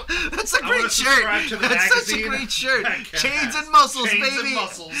chains. lie. That's a wanna great subscribe shirt. to the That's such a magazine. great shirt. I can't Chains ask. and muscles, Chains baby. and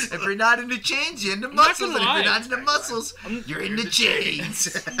muscles. If you're not into chains, you're into not muscles. gonna And if you're lie. not into muscles, you're into chains.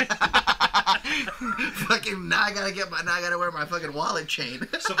 Fucking now I gotta wear my fucking wallet chain.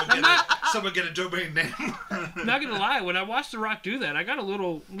 Someone get a domain name. I'm not gonna lie. When I watched The Rock do that, I got a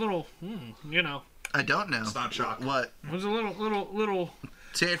little, I don't know. It's not shocking. What? it was a little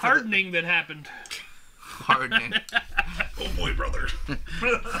Say it for hardening that happened. hardening. Oh boy, brother.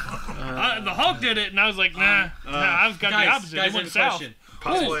 The Hulk did it, and I was like, nah, I've got the opposite. Guys, It I went have a south. question.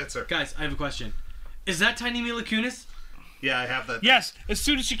 Possible answer. Guys, I have a question. Is that Tiny Mila Kunis? Yeah, I have that. Yes, as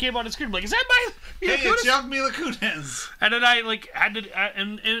soon as she came on the screen, I'm like, is that my Mila Hey, it's Kunis? young Mila Kunis. And then I had to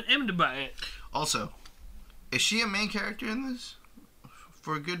and him to buy it. Also, is she a main character in this?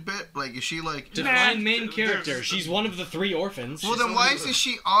 For a good bit? Like, is she like... Define main character. there's- She's one of the 3 orphans. Well, then why isn't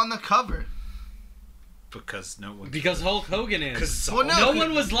she on the cover? Because no one. Because Hulk Hogan is. Well, No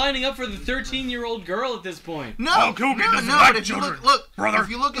one was lining up for the 13-year-old girl at this point. No, Hulk Hogan doesn't no, like but if you children, look, brother. if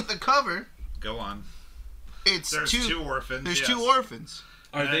you look at the cover, Go on. There's two orphans. There's yes. 2 orphans.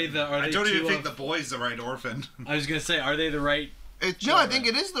 Are they I don't even think the the boy's the right orphan. I was gonna say, are they the right? No, I think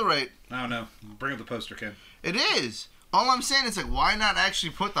it is the right. I don't know. Bring up the poster, Ken. It is. All I'm saying is, like, why not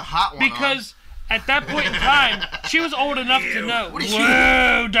actually put the hot one on? Because at that point in time, she was old enough to know. What is she-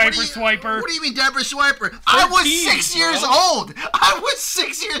 Whoa, diaper swiper. What do you mean, diaper swiper? I was 13, 6 years bro. old. I was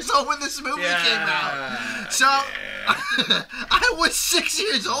 6 years old when this movie came out. So, I was 6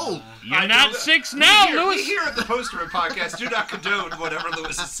 years old. You're not 6 now, We Lewis. here at the Posterman Podcast do not condone whatever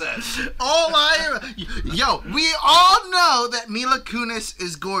Lewis has said. Yo, we all know that Mila Kunis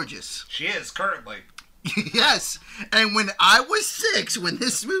is gorgeous. She is, currently. Yes, and when I was 6, when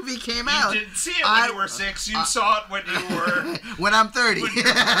this movie came out, You didn't see it when you were 6. You saw it when you were... when I'm 30. When you're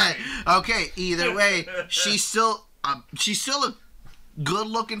 30. Okay, either way, she's still a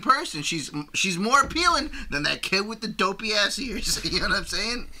good-looking person. She's more appealing than that kid with the dopey ass ears. You know what I'm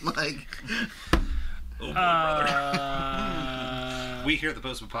saying? Like, Oh, boy, brother. We here at the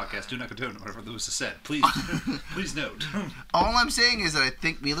Postman Podcast do not condone whatever Lewis has said. Please, please note. all I'm saying is that I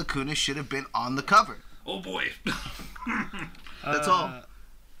think Mila Kunis should have been on the cover. Oh, boy. That's all.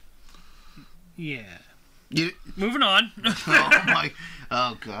 Yeah. You, Moving on.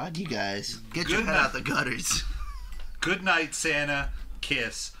 oh God, you guys, get your Good head night. out the gutters. Good night, Santa.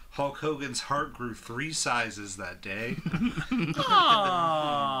 Kiss. Hulk Hogan's heart grew 3 sizes that day.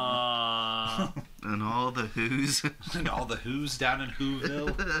 Aww. And all the who's. And all the who's down in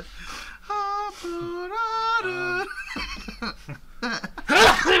Whoville.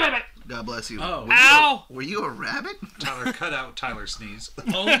 God bless you. Oh. Ow! Were you a rabbit? Tyler, cut out Tyler sneeze.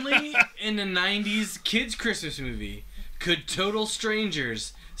 Only in the 90s kids' Christmas movie could total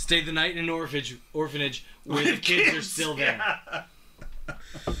strangers stay the night in an orphanage where the kids are still there. Yeah.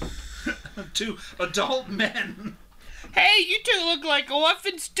 2 adult men. Hey, you two look like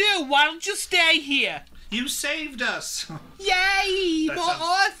orphans too. Why don't you stay here? You saved us. Yay! That More sounds-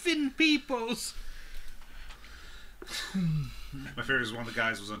 orphan peoples. My favorite is one of the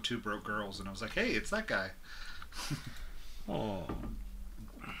guys was on 2 Broke Girls, and I was like, hey, it's that guy. Oh.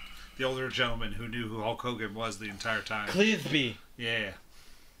 The older gentleman who knew who Hulk Hogan was the entire time. Clithby. Yeah.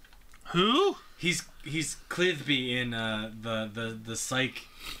 Who? He's Clithby in the Psych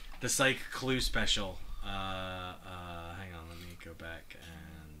Clue special. Hang on, let me go back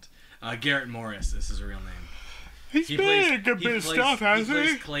and Garrett Morris. This is his real name. He's been in a good bit of stuff, hasn't He he?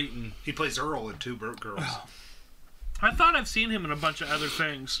 plays Clayton. He plays Earl in 2 Broke Girls. I thought I've seen him in a bunch of other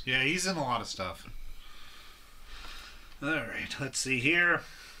things. Yeah, he's in a lot of stuff. Alright, let's see here.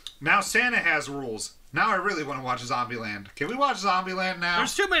 Now Santa has rules. Now I really want to watch Zombieland. Can we watch Zombieland now?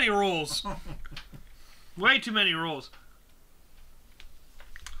 There's too many rules. Way too many rules.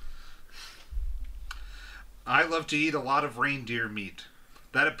 I love to eat a lot of reindeer meat.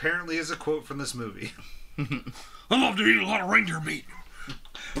 That apparently is a quote from this movie. I love to eat a lot of reindeer meat.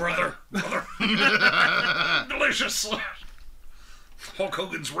 Brother. Delicious. Hulk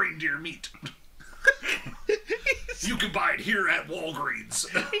Hogan's reindeer meat. You can buy it here at Walgreens.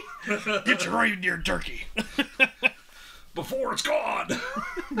 Get your reindeer turkey. Before it's gone.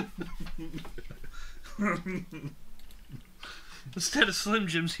 Instead of Slim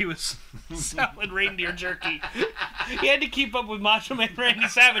Jims, he was selling reindeer jerky. He had to keep up with Macho Man Randy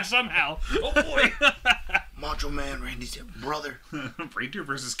Savage somehow. Oh boy. Macho Man Randy's brother. Reindeer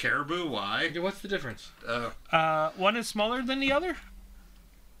versus caribou? Why? What's the difference? One is smaller than the other?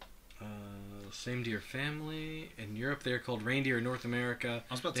 Same deer family. In Europe, they're called reindeer. In North America,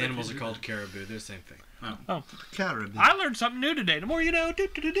 I was about to the say, animals did are you- called caribou. They're the same thing. Caribou. I learned something new today. The more you know.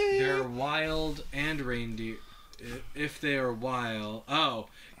 They're wild and reindeer. If they are wild. Oh,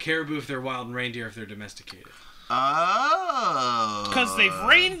 caribou if they're wild and reindeer if they're domesticated. Oh. Because they've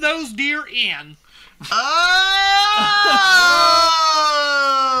reined those deer in.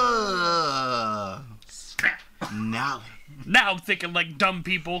 Oh. Now. Now I'm thinking like dumb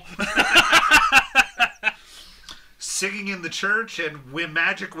people. Singing in the church and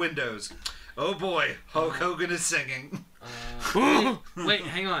magic windows. Oh boy, Hulk Hogan is singing. Wait,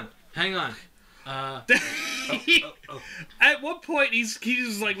 hang on. At one point, he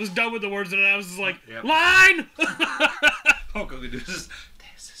just like was done with the words, and I was just like, Yep. line. Hulk Hogan does this.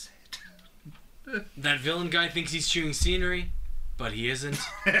 This is it. That villain guy thinks he's chewing scenery, but he isn't.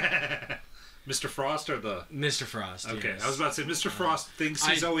 Mr. Frost or the... Mr. Frost. Okay, yes. I was about to say, Mr. Frost thinks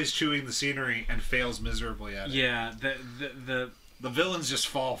he's always chewing the scenery and fails miserably at it. Yeah, The villains just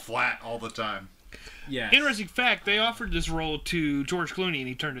fall flat all the time. yeah. Interesting fact: they offered this role to George Clooney, and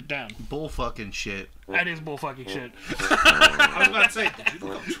he turned it down. Bull fucking shit. That is bullfucking shit. I was about to say, did you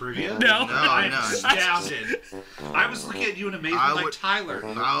look up trivia? No. I'm astounded. I was looking at you in amazement like Tyler.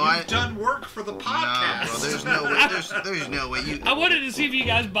 You've done work for the podcast. No, bro, there's no way. There's no way. I wanted to see if you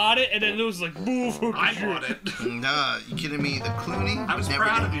guys bought it, and then it was like, bullfucking I shit. bought it. Nah, you kidding me? The Clooney? I was never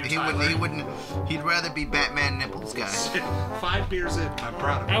proud did. of you, He wouldn't. He'd rather be Batman nipples guy. 5 beers in, I'm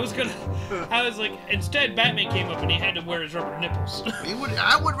proud of you. I was like, instead Batman came up and he had to wear his rubber nipples.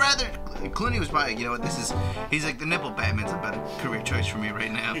 I would rather. Clooney was probably, you know what? He's like the nipple Batman's a better career choice for me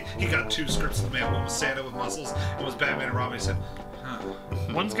right now. He got 2 scripts of the man. One was Santa with muscles, and one was Batman and Robin. He said,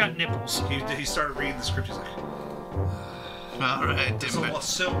 One's got nipples. he started reading the script. He's like, All right, there's Tim Burton.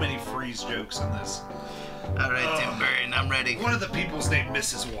 so many freeze jokes in this. All right, Tim Burton, I'm ready. One of the people's named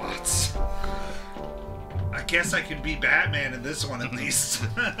Mrs. Watts. I guess I can be Batman in this one at least.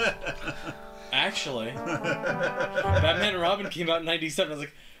 Actually, Batman and Robin came out in 97. I was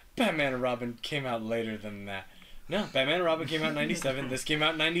like, Batman and Robin came out later than that. No, Batman and Robin came out in 97. This came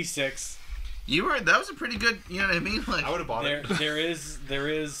out in 96. That was a pretty good, you know what I mean? Like, I would have bought it. There is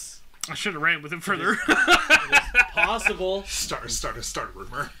I should have ran with him further. possible Start a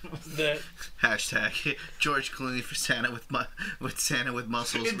rumor. that hashtag George Clooney for Santa with Santa with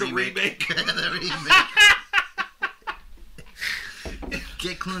muscles In the remake. The remake.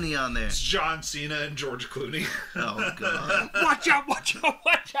 Get Clooney on there. It's John Cena and George Clooney. Oh god. Watch out, watch out,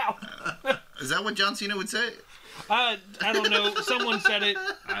 watch out. Is that what John Cena would say? I don't know. Someone said it,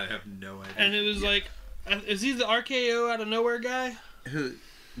 I have no idea. and it was like, is he the RKO out of nowhere guy? Who?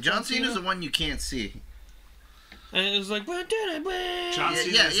 John Cena's the one you can't see. And it was like, John Yeah,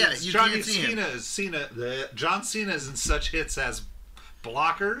 Cena yeah, is yeah, in- you John can't see him. John Cena is in such hits as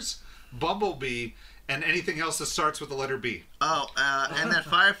Blockers, Bumblebee, and anything else that starts with the letter B. Oh, and that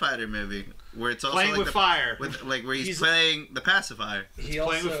firefighter movie where it's also Playing like with fire. with like where he's He's- playing the pacifier. he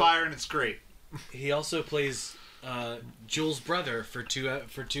Playing with fire, and it's great. He also plays Jules' brother for two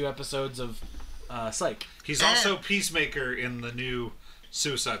episodes of Psych. He's also Peacemaker in the new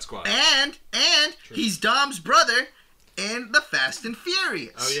Suicide Squad. And he's Dom's brother in the Fast and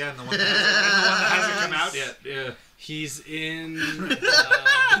Furious. Oh yeah, and the one that hasn't come out yet. Yeah, He's in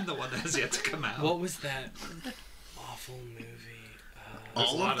and the one that has yet to come out. what was that awful movie?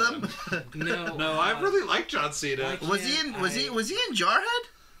 All a lot of of them. No, I really like John Cena. Was he in Jarhead?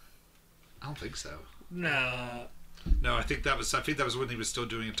 I don't think so. no. No, I think that was when he was still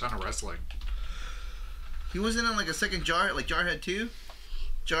doing a ton of wrestling. He wasn't in like a second Jarhead 2?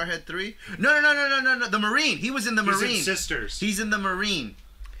 Jarhead 3? No. The Marine. He was in the Marine. He's in Sisters. He's in the Marine.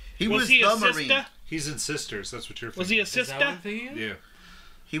 He was he the a Marine. sister? He's in Sisters. That's what you're thinking. Was he a Is that what sister? I'm thinking of? Yeah.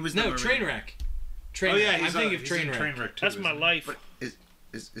 He was the No, Marine. Trainwreck. Trainwreck. Oh yeah, I'm thinking of he's in Trainwreck. Trainwreck too. That's my isn't he? life.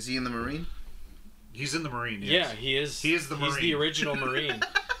 Is he in the Marine? He's in the Marine. Yeah, Yes. he is. He is the He's the Marine. original Marine.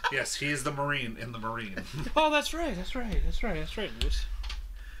 Yes, he is the Marine in the Marine. Oh, that's right. Lewis.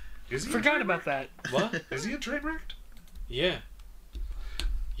 Is he? Forgot in about that. What? Is he in Trainwreck? Yeah.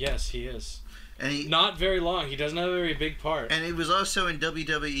 Yes, he is. And he Not very long. He doesn't have a very big part. and he was also in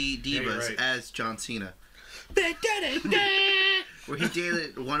WWE you're Divas right. as John Cena, where he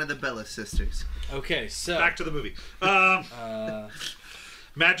dated one of the Bella sisters. Okay, so Back to the movie.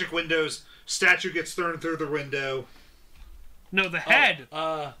 Magic windows. Statue gets thrown through the window. No, the head.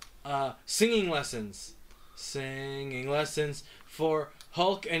 Singing lessons. Singing lessons for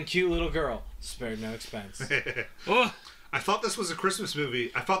Hulk and cute little girl. Spared no expense. Oh, I thought this was a Christmas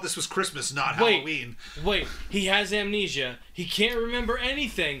movie. I thought this was Christmas, not Wait. Halloween. Wait, he has amnesia. He can't remember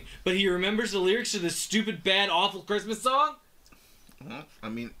anything, but he remembers the lyrics to this stupid, bad, awful Christmas song? Well, I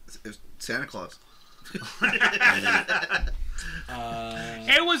mean, it's Santa Claus.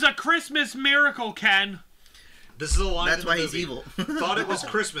 it was a Christmas miracle, Ken. This is a line. That's in why the he's movie. evil. Thought it was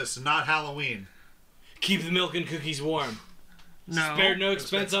Christmas, not Halloween. Keep the milk and cookies warm. No. Spared no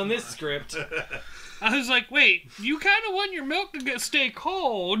expense on this script. I was like, wait, you kind of want your milk to stay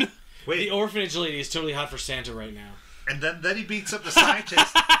cold. Wait, The orphanage lady is totally hot for Santa right now. and then he beats up the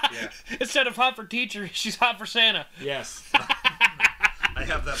scientist. Yeah, Instead of hot for teacher, she's hot for Santa. Yes. I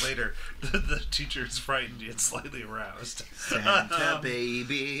have that later. The teacher is frightened yet slightly aroused. Santa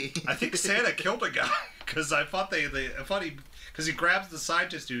baby. I think Santa killed a guy because I thought because he grabs the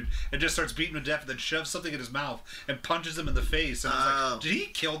scientist dude and just starts beating him to death and then shoves something in his mouth and punches him in the face. And I was Oh. like, did he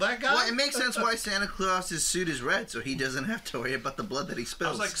kill that guy? Well, it makes sense why Santa Claus's suit is red, so he doesn't have to worry about the blood that he I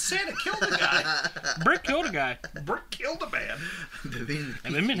spills. was like, Santa killed a guy. Brick killed a guy. Brick killed a man.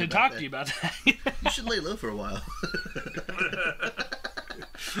 I've been meaning to talk to you about that. You should lay low for a while.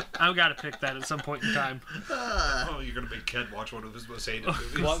 I've got to pick that at some point in time. Oh, you're gonna make Ken watch one of his most hated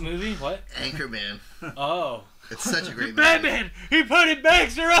movies. What movie? What? Anchorman. Oh. It's such a great movie. Batman! He put it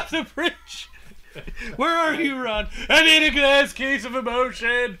Baxter up the bridge! Where are you, Ron? I need a glass case of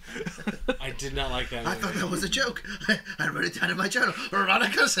emotion. I did not like that I movie. thought that was a joke. I wrote it down in my journal.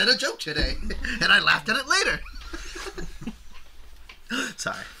 Veronica said a joke today, and I laughed at it later.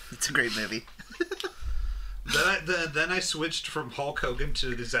 Sorry, it's a great movie. Then I switched from Hulk Hogan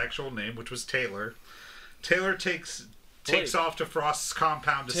to his actual name, which was Taylor. Taylor takes off to Frost's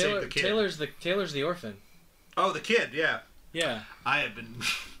compound to save the kid. Taylor's the orphan. Oh, the kid, yeah. Yeah. I have been...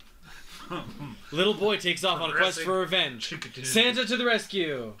 Little boy takes off on a quest for revenge. Santa to the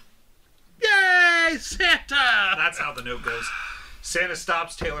rescue. Yay, Santa! That's how the note goes. Santa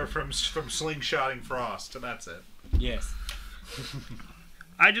stops Taylor from slingshotting Frost, and that's it. Yes.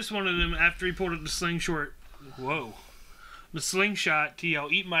 I just wanted him, after he pulled up the slingshot, the slingshot, to yell,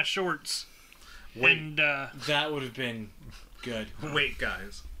 "Eat my shorts." Wait. And, that would have been good. Wait,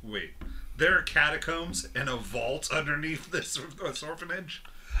 guys. Wait. There are catacombs and a vault underneath this orphanage?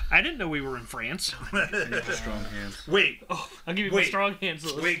 I didn't know we were in France. Strong hands. Wait. Oh, I'll give you my strong hands.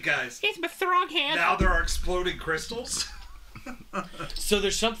 Wait, guys. It's my strong hands. Now there are exploding crystals? So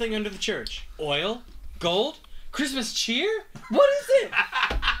there's something under the church. Oil? Gold? Christmas cheer? What is it?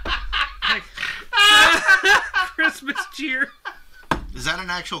 Christmas cheer. Is that an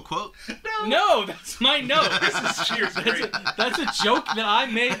actual quote? No, that's my note. Christmas cheer's great. That's a joke that I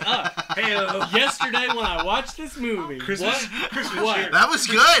made up. Hey, yesterday when I watched this movie. Christmas What? cheer. That was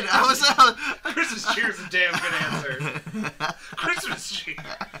good. Christmas cheer's a damn good answer. Christmas cheer.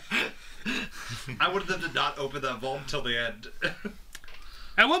 I wanted them to not open that vault until the end.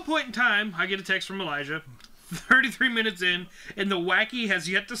 At one point in time, I get a text from Elijah. 33 minutes in, and the wacky has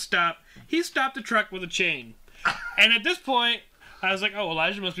yet to stop. He stopped the truck with a chain. And at this point, I was like, oh,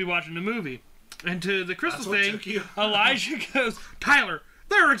 Elijah must be watching the movie. And to the crystal That's what thing, took you. Elijah goes, Tyler,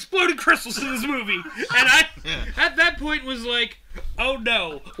 there are exploding crystals in this movie. And I, at that point, was like, oh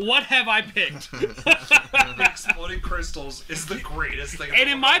no, what have I picked? Exploding crystals is the greatest thing. And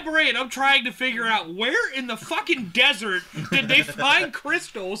in my brain, I'm trying to figure out where in the fucking desert did they find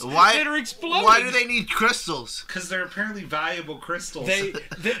crystals that are exploding? Why do they need crystals? Because they're apparently valuable crystals. If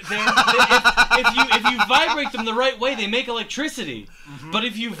you vibrate them the right way, they make electricity. Mm-hmm. But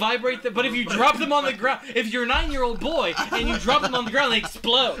if you drop them on the ground, if you're a 9-year-old boy and you drop them on the ground, they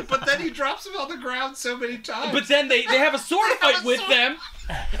explode. But then he drops them on the ground so many times. But then they have a sword fight with them,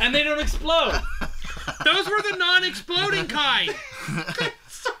 and they don't explode. Those were the non-exploding kind.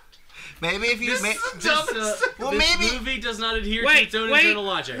 Maybe if you This make. is the dumbest. This movie does not adhere to its own internal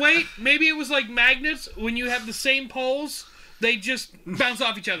logic. Wait, maybe it was like magnets. When you have the same poles, they just bounce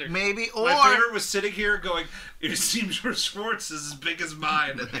off each other. Maybe, My or favorite was sitting here going, it seems your Schwartz is as big as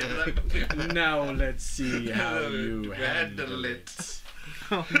mine at the end of that movie. Now let's see how you handle it.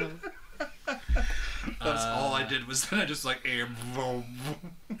 Oh, no. That's all I did was then I just like aim.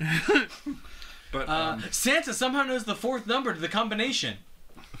 But Santa somehow knows the fourth number to the combination.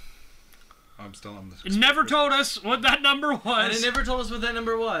 I'm still on It never told us what that number And was. it never told us what that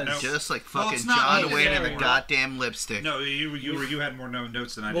number was. No. just like Well, fucking it's not John like Wayne in the there. goddamn lipstick. No, you had more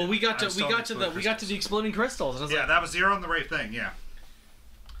notes than I did. Well, we got I to was still on the exploding crystals. And I was Yeah, like, that was you're on the right thing. Yeah.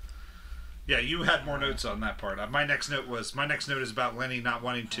 Yeah, you had more notes on that part. My next note is about Lenny not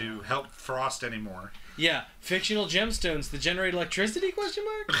wanting to help Frost anymore. yeah, fictional gemstones that generate electricity? Question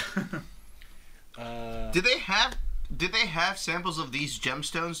mark. Did they have samples of these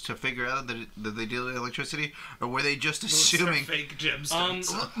gemstones to figure out that they deal with electricity, or were they just assuming? Fake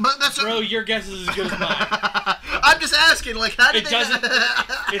gemstones. But that's Bro, your guess is as good as mine. I'm just asking, like, how did It they? doesn't.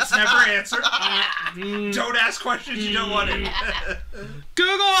 It's never answered. Don't ask questions you don't want to.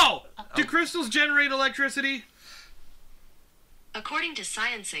 Google! Do crystals generate electricity? According to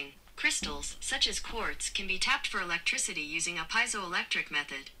Sciencing, crystals, such as quartz, can be tapped for electricity using a piezoelectric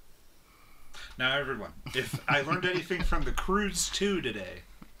method. Now, everyone, if I learned anything from the Cruise 2 today,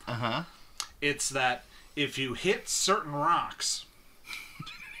 it's that if you hit certain rocks,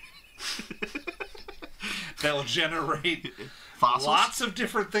 they'll generate Fossils? lots of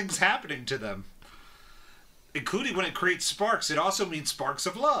different things happening to them. Including when it creates sparks, it also means sparks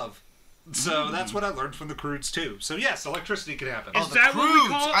of love. So that's what I learned from the Cruise 2. So yes, electricity can happen. Oh, Is the that what we Croods.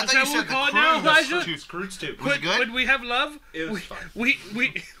 call? I Is thought that you what we said the call it now, Croods. Elijah? Cruise, Cruise 2. Was it good? When we have love, It was fun.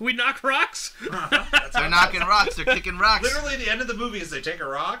 we knock rocks. They're knocking rocks. They're kicking rocks. Literally, the end of the movie is they take a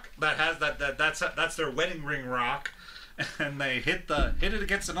rock that has that's their wedding ring rock, and they hit it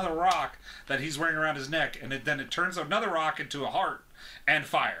against another rock that he's wearing around his neck, and then it turns another rock into a heart and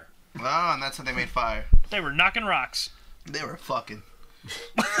fire. Oh, and that's how they made fire. They were knocking rocks. They were fucking.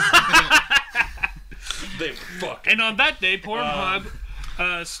 They fucking. And on that day, Pornhub,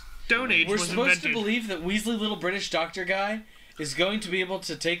 Stone Age We're was supposed invented. to believe that Weasley Little British Doctor Guy is going to be able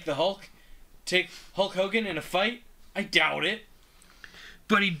to take the Hulk take Hulk Hogan in a fight? I doubt it.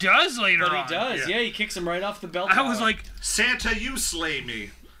 But he does later on. But he does. Yeah, he kicks him right off the belt. I was like, Santa, you slay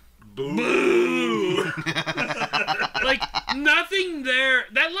me. Boo. like, nothing there.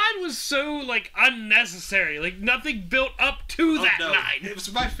 That line was so, like, unnecessary. Like, nothing built up to that line. It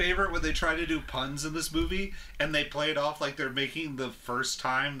was my favorite when they try to do puns in this movie, and they play it off like they're making the first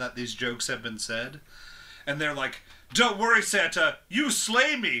time that these jokes have been said. And they're like, don't worry, Santa, you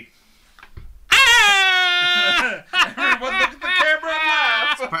slay me. Everyone look at the camera and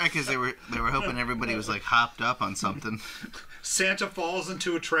laugh. Probably because they were hoping everybody was like hopped up on something. Santa falls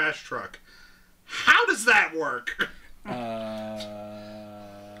into a trash truck. How does that work?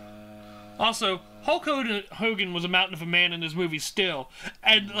 Also, Hulk Hogan was a mountain of a man in this movie still.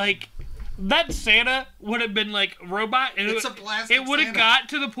 And, like, that Santa would have been, like, robot. And It's a plastic It would have Santa. got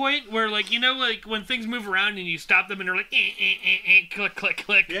to the point where, like, you know, like, when things move around and you stop them and they're like, click, click,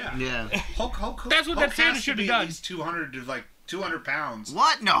 click. Yeah. Yeah. Hulk, That's what that Santa has to should be have at done. least 200 pounds.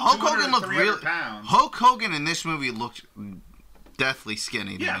 What? No, Hulk 200 Hogan looked 300 real. pounds. Hulk Hogan in this movie looked deathly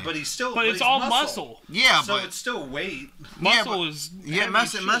skinny to Yeah, me. but he's still. But it's he's all muscle. Yeah, So but it's still weight. Muscle is yeah, heavy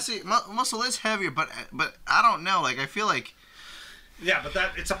shit. muscle is heavier, but I don't know. Like I feel like Yeah, but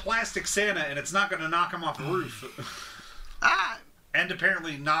it's a plastic Santa, and it's not going to knock him off the roof. And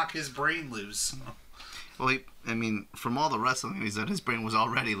apparently knock his brain loose. well, I mean, from all the wrestling movies, that his brain was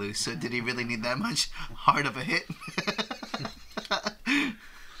already loose. So did he really need that much hard of a hit?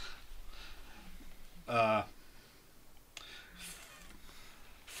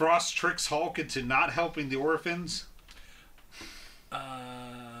 Frost tricks Hulk into not helping the orphans.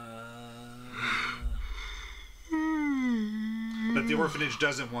 That the orphanage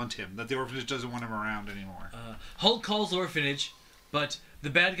doesn't want him. That the orphanage doesn't want him around anymore. Hulk calls orphanage, but the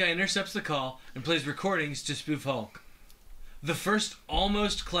bad guy intercepts the call and plays recordings to spoof Hulk. The first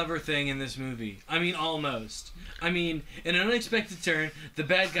almost clever thing in this movie. I mean, almost. I mean, in an unexpected turn, the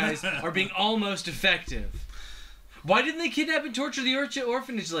bad guys are being almost effective. Why didn't they kidnap and torture the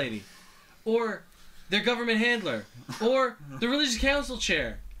orphanage lady? Or their government handler? Or the religious council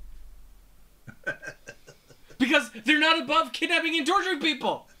chair? Because they're not above kidnapping and torturing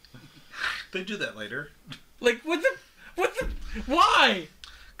people! They do that later. Like, why?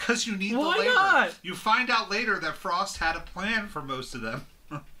 Because you need Why the labor. not? You find out later that Frost had a plan for most of them.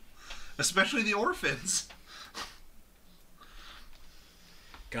 Especially the orphans.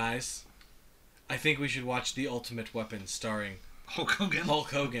 Guys, I think we should watch The Ultimate Weapon starring Hulk Hogan.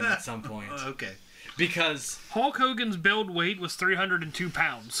 Hulk Hogan at some point. Okay. Because Hulk Hogan's build weight was 302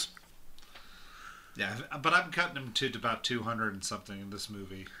 pounds. Yeah, but I'm cutting him to about 200 and something in this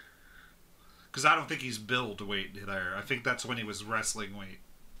movie. Because I don't think he's build weight there. I think that's when he was wrestling weight.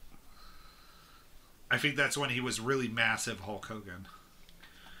 I think that's when he was really massive Hulk Hogan.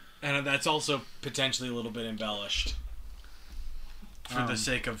 and that's also potentially a little bit embellished for the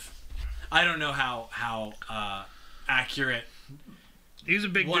sake of, I don't know how accurate, He's a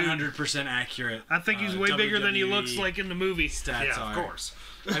big dude. 100% accurate. I think he's way bigger than he WWE looks like in the movie. Stats Yeah, are. of course.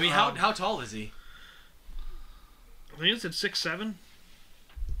 I mean, how tall is he? I think it's at 6'7".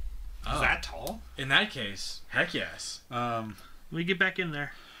 Oh. Is that tall? In that case, heck yes. Let me get back in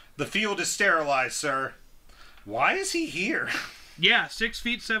there. The field is sterilized, sir. Why is he here? Yeah, 6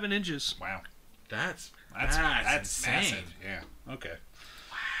 feet 7 inches. Wow. That's That's insane. massive. Yeah. Okay.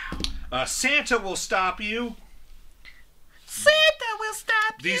 Wow. Santa will stop you. Santa will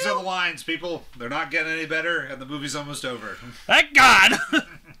stop These are the lines, people. They're not getting any better, and the movie's almost over. Thank God!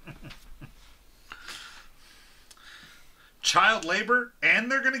 Child labor,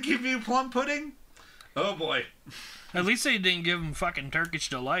 and they're gonna give you plum pudding? Oh boy. At least they didn't give him fucking Turkish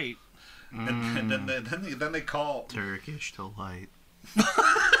Delight. And then they call. Turkish delight.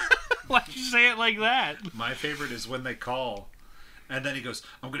 Why'd you say it like that? My favorite is when they call, and then he goes,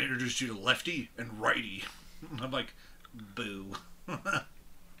 "I'm gonna introduce you to lefty and righty." I'm like, boo.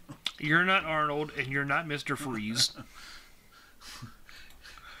 You're not Arnold, and you're not Mr. Freeze.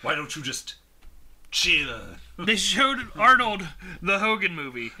 Why don't you just chill? They showed Arnold the Hogan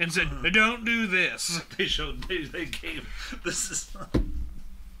movie and said, "Don't do this." They gave this is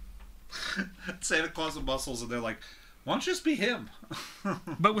Santa Claus and muscles, and they're like, "Why don't you just be him,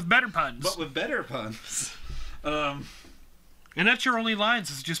 But with better puns. but with better puns?" And that's your only lines,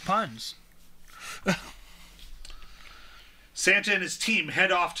 it's just puns. Santa and his team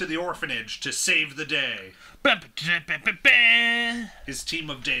head off to the orphanage to save the day. His team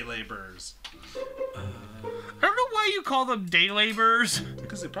of day laborers. I don't know why you call them day laborers.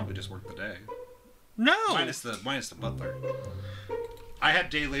 Because they probably just work the day. No. Minus the butler. I had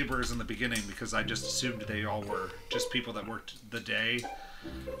day laborers in the beginning because I just assumed they all were just people that worked the day.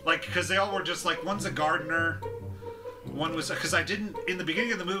 Like, because they all were just like, one's a gardener, one was, because I didn't, in the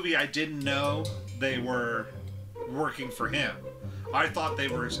beginning of the movie, I didn't know they were working for him. I thought they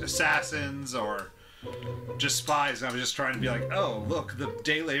were assassins or just spies. I was just trying to be like, oh, look, the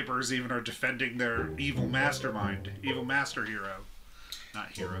day laborers even are defending their evil mastermind, evil master hero. Not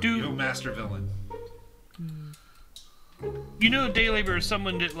hero, evil master villain. You know, a day laborer is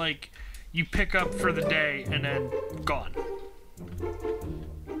someone that, like, you pick up for the day and then gone.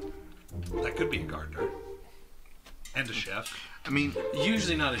 That could be a gardener. And a chef. I mean,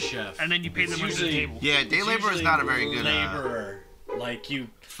 Usually not a chef. And then you pay them under the table. yeah, day It's laborer is usually not a very good. laborer. Like you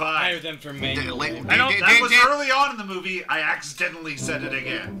Fine. hire them for manual labor. That was early on in the movie. I accidentally said it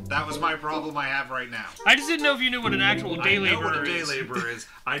again. That was my problem I have right now. I just didn't know if you knew what an actual day I know laborer what a day is. laborer is.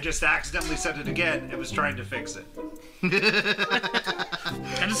 I just accidentally said it again and was trying to fix it.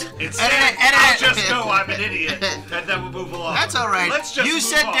 Instead, I'll just go, I'm an idiot, and then we'll move along. That's all right. Let's just You move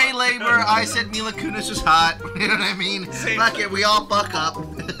said on. day laborer. I said Mila Kunis was hot. You know what I mean? Fuck it, we all fuck up.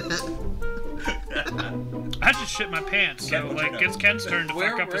 I just shit my pants, so, Ken, like, it's Ken's turn to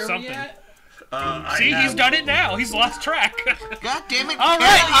fuck up with something. See, he's done it now. He's lost track. God damn it! All Ken,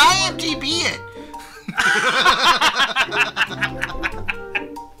 right. IMDb it.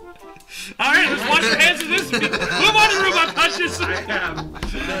 All right, let's wash our hands of this. Move on to Robot Punches. I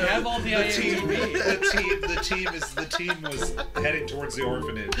have. They have all the IMDb. The team was heading towards the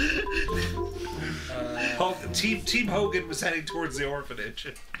orphanage. Team Hogan was heading towards the orphanage.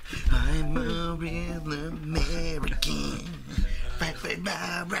 I'm a real American. Fight for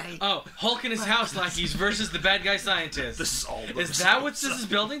my right. Oh, Hulk and his house lackeys versus the bad guy scientist. Is that what this is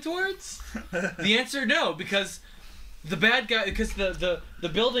building towards? The answer, no, because the bad guy, because the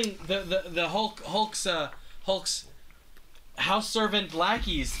building, the Hulk's house servant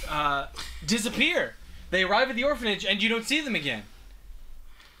lackeys disappear. They arrive at the orphanage and you don't see them again.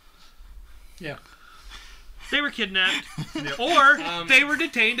 Yeah. They were kidnapped, or they were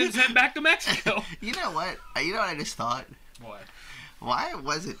detained and sent back to Mexico. You know what? You know what I just thought? What? Why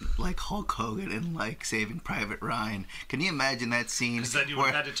was it like Hulk Hogan in like Saving Private Ryan? Can you imagine that scene? Because then you would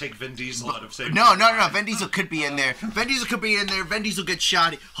have had to take Vin Diesel out of Saving No. Vin Diesel could be in there. Vin Diesel gets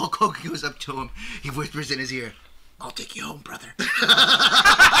shot. Hulk Hogan goes up to him. He whispers in his ear, "I'll take you home, brother."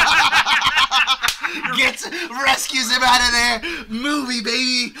 Rescues him out of there. Movie,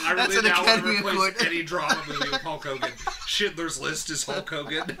 baby. I That's really an now want to Academy replace Award. any drama movie with Hulk Hogan. Schindler's List is Hulk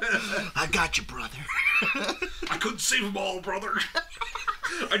Hogan. I got you, brother. I couldn't save them all, brother.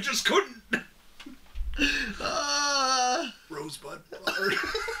 I just couldn't. Rosebud.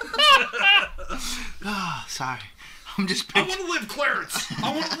 Sorry. I'm just I want to live, Clarence.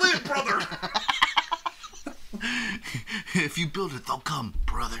 I want to live, brother. If you build it, they'll come,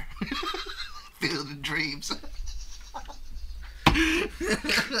 brother. Field of dreams.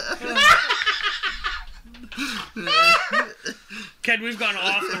 Ken, we've gone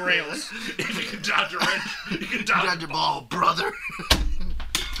off the rails. If you can dodge a wrench, you can dodge a ball, brother.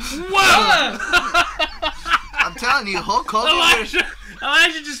 Whoa! I'm telling you, Hulk Hogan.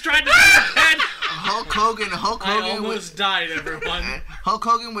 Elijah just tried to Ken. Hulk Hogan. I almost died, everyone. Hulk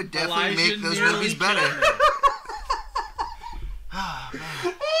Hogan would definitely Elijah make those nearly movies better. killed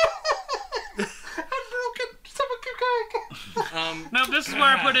me. No, this is where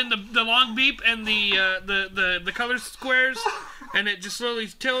I put in the long beep and the color squares, and it just slowly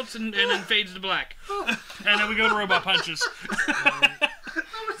tilts and then fades to black. And then we go to Robot Punches. That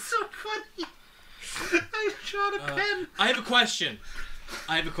was so funny. I shot a pen. I have a question.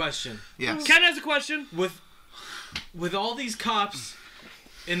 Yes. Ken has a question. With all these cops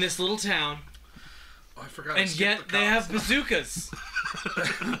in this little town, Oh, I forgot. and yet they have bazookas.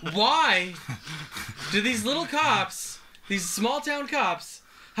 Why do these little cops, these small town cops,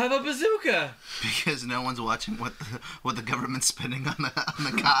 have a bazooka? Because no one's watching what the government's spending on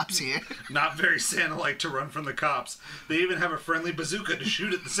the cops here. Not very Santa-like to run from the cops. They even have a friendly bazooka to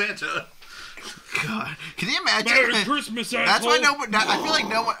shoot at the Santa. God, can you imagine? Merry Christmas, That's why asshole. I feel like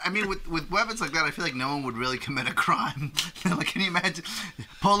no one. I mean, with weapons like that, I feel like no one would really commit a crime. Like, can you imagine?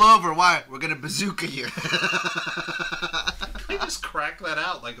 Pull over. Why? We're gonna bazooka you. They just crack that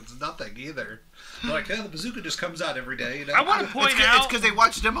out like it's nothing either. They're like, yeah, the bazooka just comes out every day. You know? I want to point It's out. because they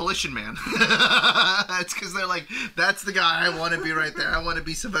watch Demolition Man. It's because they're like, that's the guy I want to be right there. I want to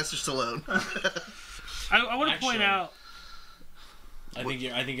be Sylvester Stallone. I want to point out I think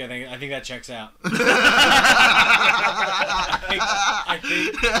that checks out. I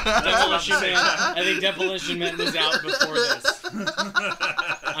think Demolition Man was out before this.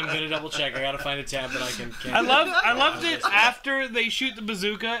 I'm gonna double check. I gotta find a tab that I can. I loved it after they shoot the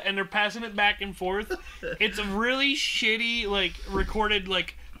bazooka and they're passing it back and forth. It's a really shitty, like, recorded,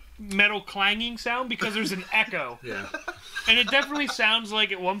 like, metal clanging sound because there's an echo. Yeah. And it definitely sounds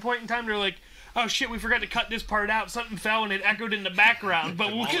like at one point in time they're like, oh shit, we forgot to cut this part out. Something fell and it echoed in the background.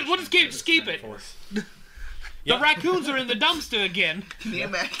 But we'll just keep it. The raccoons are in the dumpster again. Can you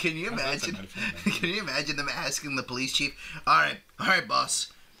imagine them asking the police chief, all right,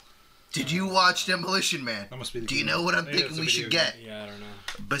 boss, did you watch Demolition Man? That must be the Do you game. know what I'm Maybe thinking it's a we should video get? Yeah, I don't know.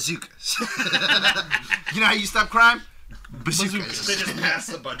 Bazookas. You know how you stop crime? Bazookas. They just pass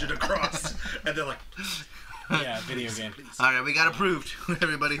the budget across, and they're like, Yeah, video game. All right, we got approved,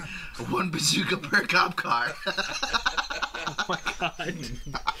 everybody. 1 bazooka per cop car. Oh my god.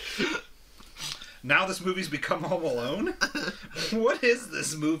 now this movie's become Home Alone? What is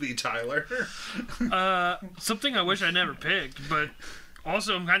this movie, Tyler? Something I wish I never picked, but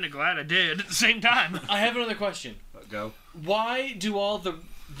also I'm kind of glad I did at the same time. I have another question. Go. Why do all the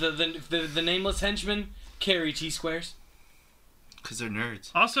nameless henchmen carry T-squares? Because they're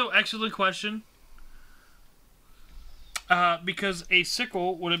nerds. Also, excellent question. Because a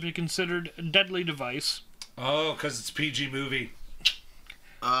sickle would have been considered a deadly device. Oh, because it's PG movie.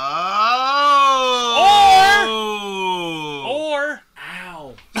 Oh! Or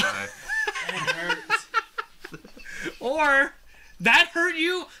Ow. That hurts. Or that hurt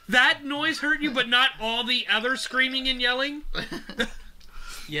you? That noise hurt you, but not all the other screaming and yelling?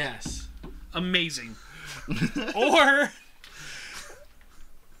 Yes. Amazing. Or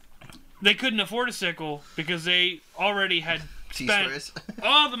they couldn't afford a sickle because they already had spent T-squares.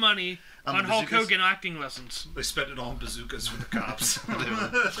 all the money On on the Hulk bazookas? Hogan acting lessons. They spent it all on bazookas for the cops.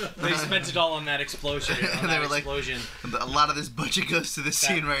 They spent it all on that explosion. On They that were like- explosion. A lot of this budget goes to this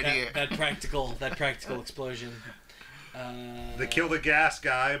scene right here. That practical explosion. They kill the gas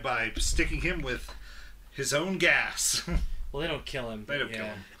guy by sticking him with his own gas. Well, they don't kill him. They don't kill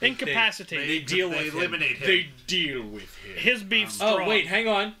him. Incapacitated. They deal They with eliminate him. They deal with him. His beef's strong. Oh wait, hang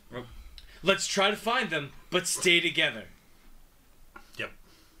on. Oh. Let's try to find them, but stay together. Yep.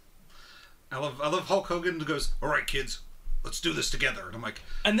 I love Hulk Hogan who goes, all right, kids, let's do this together. And I'm like,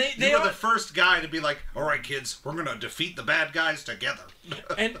 And they you were are the first guy to be like, all right, kids, we're going to defeat the bad guys together.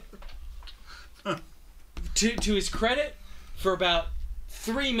 and to his credit, for about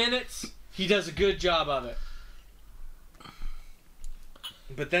 3 minutes, he does a good job of it.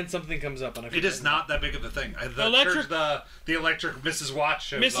 But then something comes up, and I It forget is not that big of a thing. The Electric- electric Mrs. Watts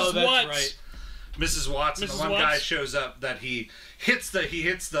shows Mrs. up. Oh, that's Watts. right. Mrs. Watts, and the Mrs. one Watts. guy shows up that he hits the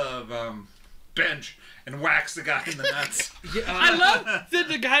bench and whacks the guy in the nuts. Yeah, I love that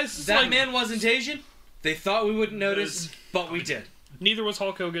the guys that like, man wasn't Asian. They thought we wouldn't notice, but we did. neither was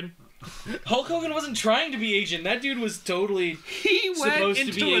Hulk Hogan. Hulk Hogan wasn't trying to be Asian. That dude was totally He went Supposed to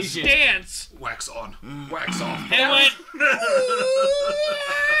into be a Asian. stance Wax on, wax off. and went,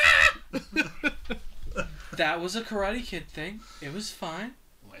 That was a Karate Kid thing. It was fine.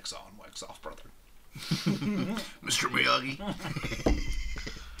 Wax on, wax off, brother. Mr. Miyagi.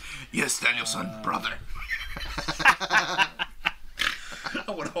 Yes, Danielson, brother. I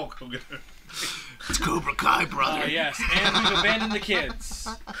want Hulk Hogan. It's Cobra Kai, brother. Oh, yes. And we've abandoned the kids.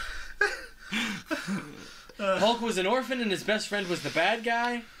 Hulk was an orphan and his best friend was the bad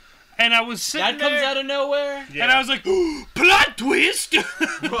guy. and I was sitting That comes there, out of nowhere. Yeah. and I was like, plot twist!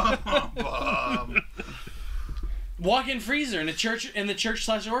 Walk-in freezer in the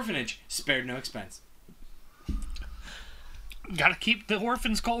church/orphanage. Spared no expense. Gotta keep the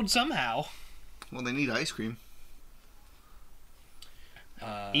orphans cold somehow. Well, they need ice cream.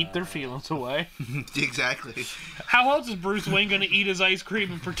 Eat their feelings away. Exactly. How else is Bruce Wayne gonna eat his ice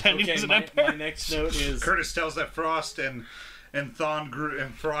cream and pretend he Okay, doesn't my have parents? next note is... Curtis tells that Frost and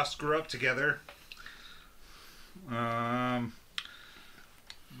Frost grew up together. The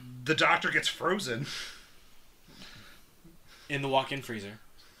doctor gets frozen. In the walk-in freezer.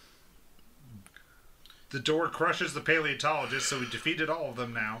 The door crushes the paleontologist, so we defeated all of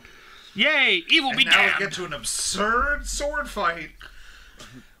them now. Yay! Evil And be now we damned! get to an absurd sword fight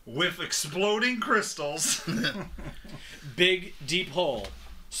with exploding crystals. Big, deep hole.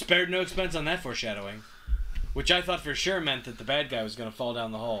 Spared no expense on that foreshadowing. Which I thought for sure meant that the bad guy was going to fall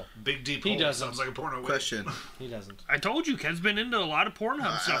down the hole. Big deep He hole. doesn't. Sounds like a porno. Question. He doesn't. I told you, Ken's been into a lot of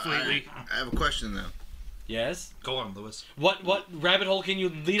Pornhub stuff lately. I have a question, though. Yes? Go on, Lewis. What rabbit hole can you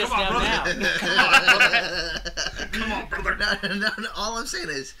lead us Come on, down brother. now? Come on, brother. No, all I'm saying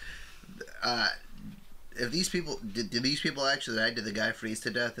is, if these people did these people actually die? Did the guy freeze to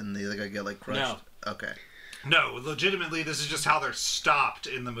death and the other guy get like crushed? No. Okay. No, legitimately, this is just how they're stopped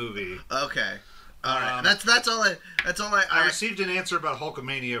in the movie. Okay. All right. That's all I received an answer about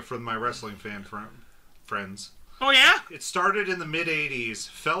Hulkamania from my wrestling fan friends. Oh, yeah? It started in the mid-'80s,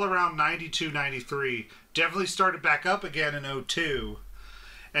 fell around 92, 93, definitely started back up again in 02,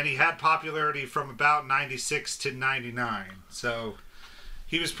 and he had popularity from about 96 to 99. So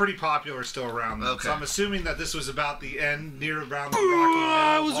he was pretty popular still around then. Okay. So I'm assuming that this was about the end, near around the Rocky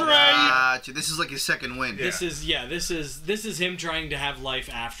I was right. This is like his second win. Yeah. This is him trying to have life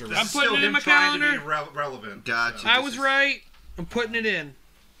after. This I'm is putting still it in him my trying calendar. to be relevant. Gotcha. So. I was right. I'm putting it in.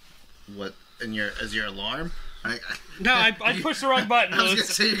 What? As your alarm? No, I pushed the wrong button. I was gonna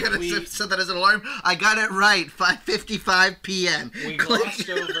say you gotta set that as an alarm. I got it right. 5:55 p.m. We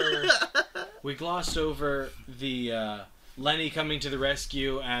glossed over the Lenny coming to the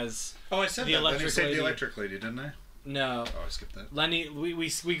rescue as Oh, I said the that. Then you electric said lady. the electric lady, didn't I? no. Oh, I skipped that. Lenny,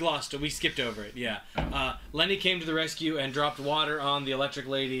 we glossed it. We skipped over it. Yeah. Lenny came to the rescue and dropped water on the electric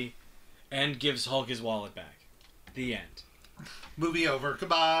lady, and gives Hulk his wallet back. The end. Movie over.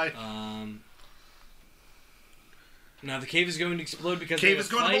 Goodbye. Now the cave is going to explode because Cave they is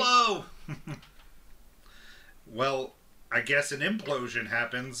have going to fight. blow. Well, I guess an implosion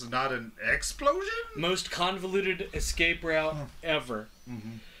happens, not an explosion. Most convoluted escape route ever.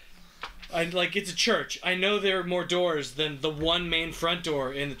 It's a church. I know there are more doors than the one main front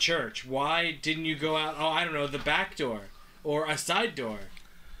door in the church. Why didn't you go out? Oh, I don't know, the back door or a side door.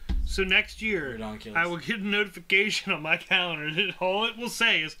 So next year, Ridiculous. I will get a notification on my calendar that all it will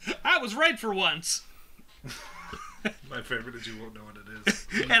say is, I was right for once. My favorite is you won't know what it is.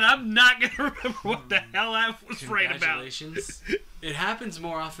 And I'm not going to remember what the hell I was right about. Congratulations. It happens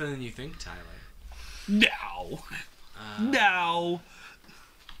more often than you think, Tyler. No. No.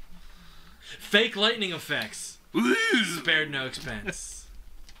 Fake lightning effects. Spared no expense.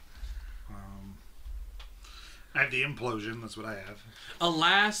 I have the implosion. That's what I have.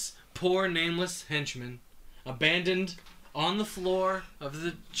 Alas, poor nameless henchman, abandoned on the floor of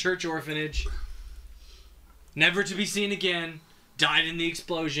the church orphanage, never to be seen again, died in the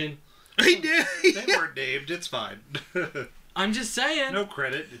explosion. He did. They weren't named. It's fine. I'm just saying. No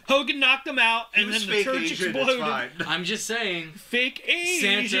credit. Hogan knocked him out, He and was then the fake church Asian. It's exploded. fine. I'm just saying. Fake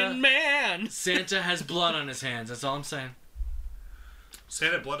Asian man. Santa has blood on his hands. That's all I'm saying.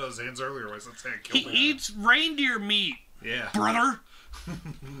 Santa had blood on his hands earlier. Was that Santa He killed him? eats reindeer meat, Yeah. brother.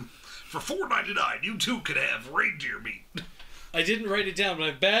 For $4.99, you too could have reindeer meat. I didn't write it down, but I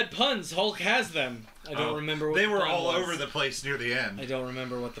have bad puns. Hulk has them. I don't remember what They the were pun all was. over the place near the end. I don't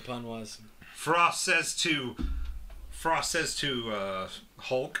remember what the pun was. Frost says to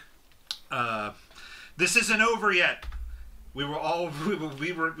Hulk, "This isn't over yet. We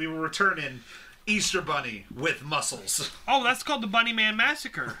were returning Easter Bunny with muscles." Oh, that's called the Bunny Man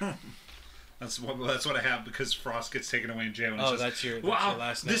Massacre. That's what I have because Frost gets taken away in jail. And Oh, it's just, that's your wow,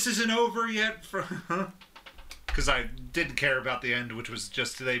 last note. this isn't over yet. Because I didn't care about the end, which was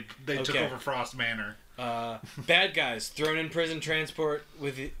just they took Okay. over Frost Manor. Bad guys thrown in prison transport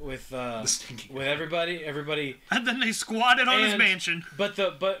with stinky guy. everybody. And then they squatted on his And- mansion.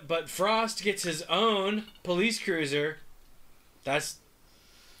 But Frost gets his own police cruiser. That's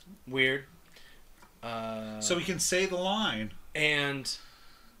weird. So he can say the line. And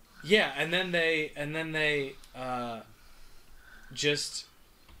yeah, and then they just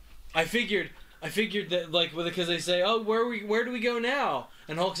I figured that because they say, "Oh, where do we go now?"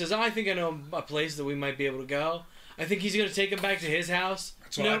 And Hulk says, "I think I know a place that we might be able to go." I think he's going to take him back to his house.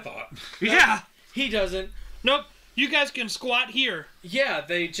 That's what I thought. Yeah. He doesn't. Nope. You guys can squat here. Yeah,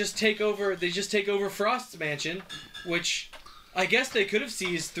 they just take over Frost's mansion, which I guess they could have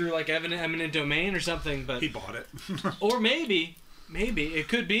seized through like eminent domain or something, but He bought it. or maybe it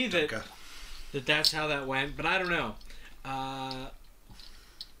could be that Okay. that's how that went, but I don't know.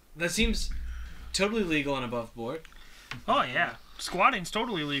 That seems totally legal and above board. Oh, yeah. Squatting's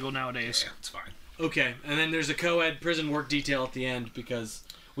totally legal nowadays. Yeah, it's fine. Okay, and then there's a co-ed prison work detail at the end because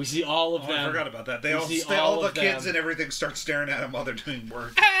we see all of Oh, them. I forgot about that. We see All all the of kids them. and everything start staring at him while they're doing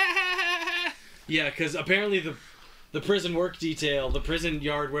work. Yeah, because apparently the prison work detail, the prison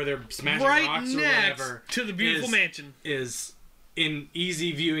yard where they're smashing Right rocks or next whatever, to the beautiful mansion. is in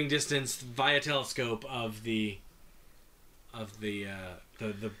easy viewing distance via telescope of the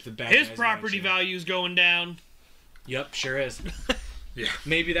bad His guy's property mansion. value's going down. Yep, sure is. Yeah.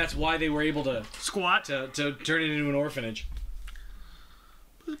 Maybe that's why they were able to Squat. turn it into an orphanage.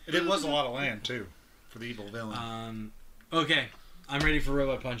 And it was a lot of land, too, for the evil villain. Okay, I'm ready for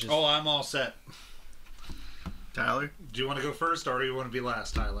robot punches. Oh, I'm all set. Tyler? Do you want to go first, or do you want to be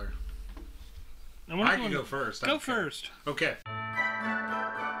last, Tyler? I can go first. Go first. Okay.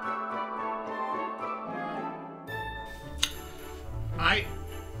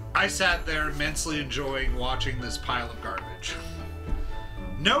 I sat there immensely enjoying watching this pile of garbage.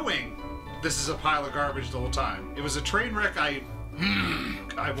 Knowing this is a pile of garbage the whole time. It was a train wreck I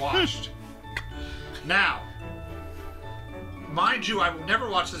watched. Now, mind you, I will never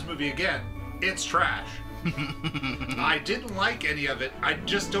watch this movie again. It's trash. I didn't like any of it. I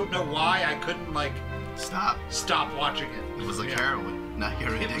just don't know why I couldn't, like, stop watching it. It was like heroin. Not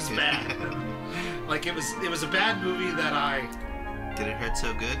heroin. It was bad. Like, it was a bad movie that I... Did it hurt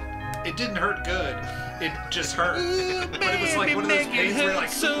so good? It didn't hurt good. It just hurt. But it was like one of those pains where, like,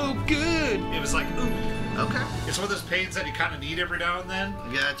 so good. it was like, ooh. Okay. It's one of those pains that you kind of need every now and then.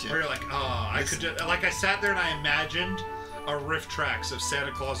 Gotcha. Where you're like, oh, I could do... Like, I sat there and I imagined a riff tracks of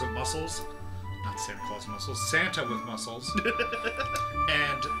Santa Claus with muscles. Not Santa Claus muscles. Santa with muscles.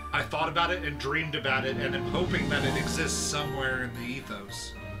 And I thought about it and dreamed about it and am hoping that it exists somewhere in the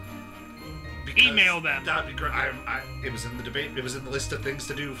ethos. Because Email them. That'd be great. It was in the debate. It was in the list of things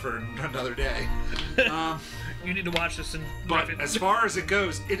to do for another day. You need to watch this and But riff it. as far as it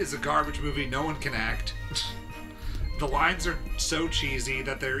goes, it is a garbage movie. No one can act. The lines are so cheesy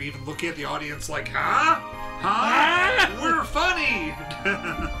that they're even looking at the audience like, huh? Huh? We're funny!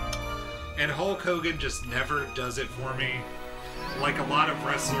 And Hulk Hogan just never does it for me. Like a lot of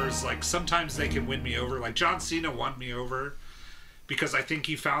wrestlers, like sometimes they can win me over. Like John Cena won me over because I think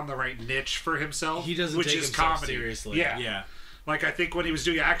he found the right niche for himself. He doesn't which take is himself comedy. seriously. Yeah. Like I think when he was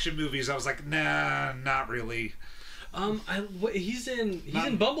doing action movies, I was like, nah, not really. He's in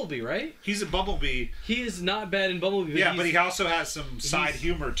Bumblebee, right? He's a Bumblebee. He is not bad in Bumblebee. Yeah, but he also has some side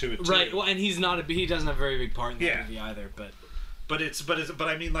humor to it too. Right. Well, and he doesn't have a very big part in that movie either. But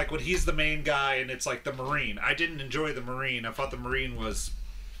I mean, like when he's the main guy and it's like the Marine. I didn't enjoy the Marine. I thought the Marine was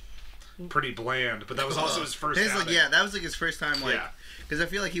pretty bland, but that was also his first. Like, yeah, that was like his first time. Like, Yeah. because I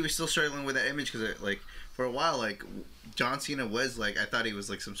feel like he was still struggling with that image. Because like for a while, like John Cena was like, I thought he was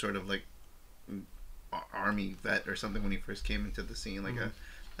like some sort of like army vet or something when he first came into the scene,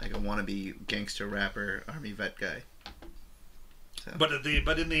 like a wannabe gangster rapper army vet guy. So. But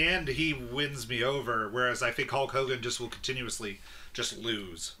in the end, he wins me over. Whereas I think Hulk Hogan just will continuously just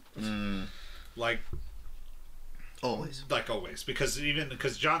lose, like always, because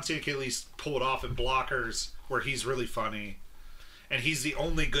John Cena can at least pull it off in Blockers, where he's really funny, and he's the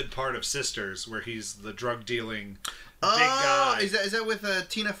only good part of Sisters, where he's the drug dealing big guy. Is that with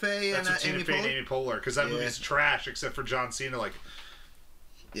Tina Fey and Amy Poehler? Amy Poehler, because that movie's trash except for John Cena, like.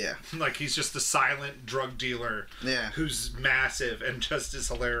 Yeah. Like, he's just the silent drug dealer who's massive and just is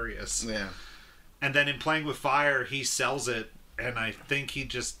hilarious. Yeah. And then in Playing with Fire, he sells it, and I think he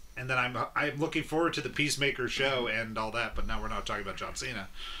just... And then I'm looking forward to the Peacemaker show and all that, but now we're not talking about John Cena.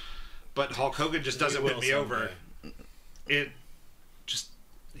 But Hulk Hogan just doesn't win me over. He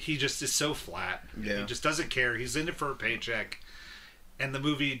just is so flat. Yeah. He just doesn't care. He's in it for a paycheck. And the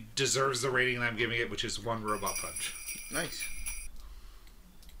movie deserves the rating that I'm giving it, which is one robot punch. Nice.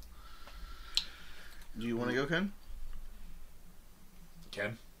 Do you want to go, Ken?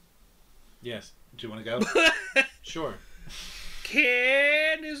 Ken? Yes. Do you want to go? Sure.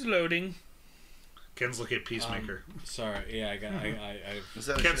 Ken is loading. Ken's looking at Peacemaker. Sorry. Yeah,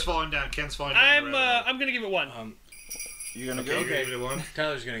 Ken's falling down. I'm gonna give it one. You gonna go? go? Okay, give it one.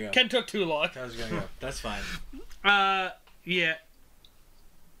 Tyler's gonna go. Ken took too long. Tyler's gonna go. That's fine. Yeah.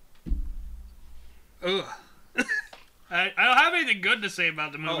 Ugh. I don't have anything good to say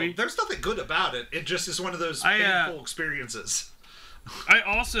about the movie. Oh, there's nothing good about it. It just is one of those painful experiences. I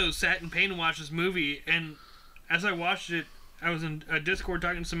also sat in pain and watched this movie, and as I watched it, I was in a Discord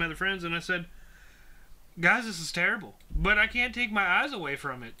talking to some other friends, and I said, guys, this is terrible, but I can't take my eyes away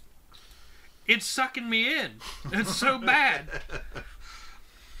from it. It's sucking me in. It's so bad.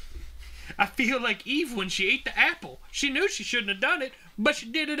 I feel like Eve when she ate the apple. She knew she shouldn't have done it, but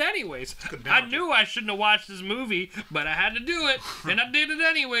she did it anyways. I knew I shouldn't have watched this movie, but I had to do it, and I did it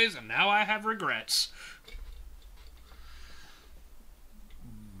anyways, and now I have regrets.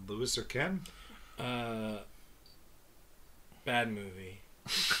 Lewis or Ken? Bad movie.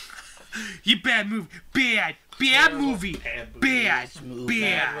 You bad movie. Bad movie.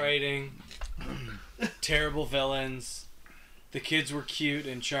 Bad writing. Terrible villains. The kids were cute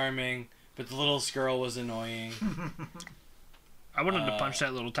and charming, but the little girl was annoying. I wanted to punch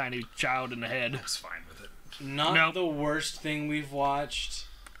that little tiny child in the head. I was fine with it. Not the worst thing we've watched.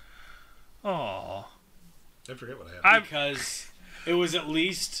 Aww. I forget what I had. Because it was at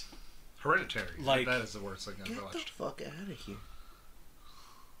least... Hereditary. Like, that is the worst thing I've watched. Get the fuck out of here.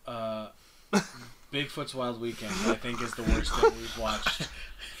 Bigfoot's Wild Weekend, I think, is the worst thing we've watched.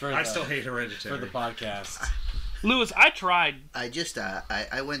 I still hate Hereditary. For the podcast. Lewis, I tried. I just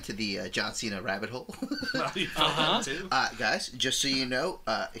I went to the John Cena rabbit hole. You felt that too? Guys, just so you know,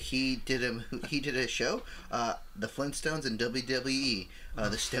 he did a show, the Flintstones and WWE,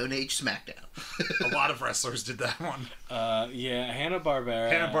 the Stone Age SmackDown. A lot of wrestlers did that one. Yeah, Hanna-Barbera.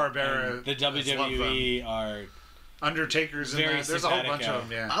 Hanna-Barbera. The WWE are Undertaker's in very there. There's a whole bunch simpatico. of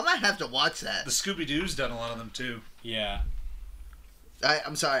them, yeah. I might have to watch that. The Scooby-Doo's done a lot of them too. Yeah.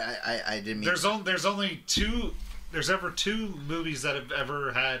 I'm sorry, I didn't mean. There's only two. There's ever two movies that have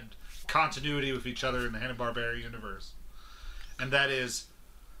ever had continuity with each other in the Hanna-Barbera universe, and that is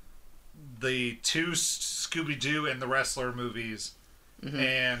the two Scooby-Doo and the Wrestler movies,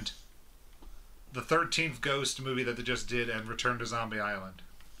 and the 13th Ghost movie that they just did, and Return to Zombie Island,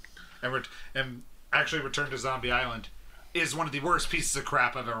 and actually Return to Zombie Island is one of the worst pieces of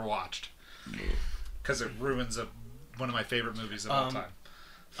crap I've ever watched because it ruins one of my favorite movies of all time.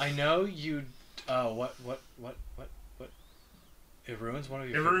 I know you. What? It ruins one of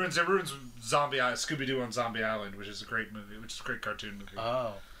your. It ruins Scooby-Doo on Zombie Island, which is a great movie, which is a great cartoon movie.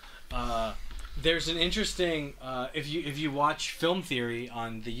 Oh, there's an interesting. If you watch Film Theory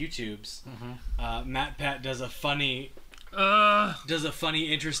on the YouTubes, Matt Pat does a funny,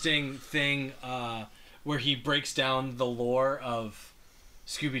 interesting thing where he breaks down the lore of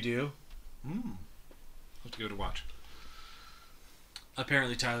Scooby-Doo. Have to go to watch.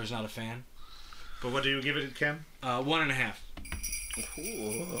 Apparently, Tyler's not a fan. But what do you give it, Ken? 1.5.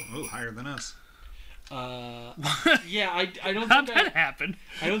 Ooh, higher than us. Yeah, I don't How'd think that happen?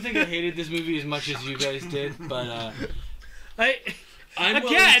 I don't think I hated this movie as much as you guys did, but I'm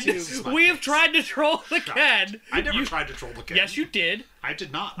Again, willing to. we have tried to troll the Ken. I never tried to troll the Ken. Yes, you did. I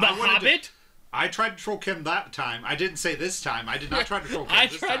did not. The Hobbit. I tried to troll Ken that time. I didn't say this time. I did not try to troll Ken I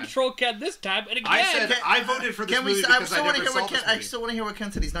this tried time. to troll Ken this time, and again. I said I voted for this movie because I never saw this movie. I still want to hear what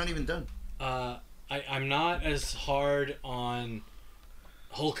Ken said. He's not even done. I'm not as hard on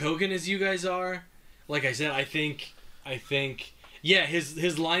Hulk Hogan as you guys are. Like I said, I think, yeah,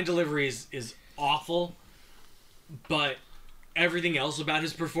 his line delivery is awful, but everything else about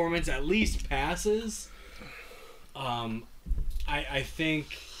his performance at least passes. I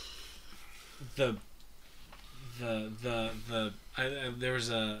think there was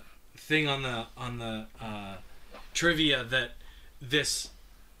a thing on the trivia that this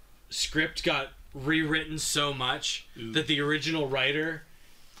script got rewritten so much that the original writer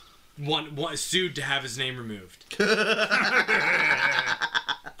sued to have his name removed.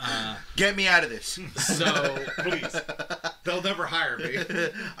 Get me out of this. So Please. They'll never hire me.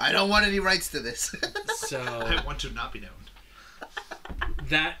 I don't want any rights to this. I want to not be known.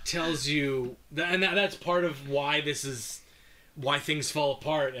 That tells you that's part of why why things fall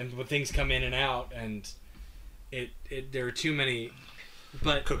apart and when things come in and out, and there are too many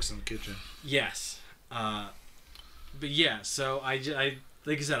Cooks in the kitchen. Yes. But yeah, so I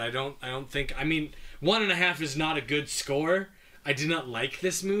like I said, I don't think, I mean, 1.5 is not a good score. I did not like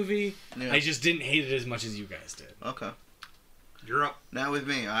this movie. Yeah. I just didn't hate it as much as you guys did. Okay. You're up. Now with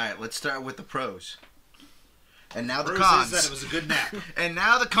me. All right, let's start with the pros. And now the Bruce cons. said it was a good nap. And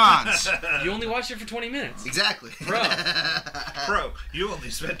now the cons. You only watched it for 20 minutes. Exactly. Bro, you only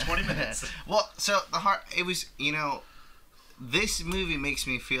spent 20 minutes. Well, so it was, this movie makes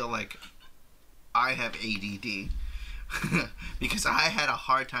me feel like I have ADD. Because I had a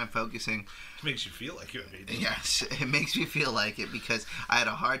hard time focusing. It makes you feel like you have ADD. Yes, it makes me feel like it because I had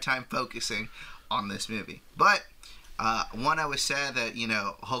a hard time focusing on this movie. But, one, I was sad that,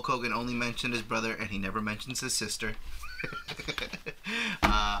 Hulk Hogan only mentioned his brother and he never mentions his sister.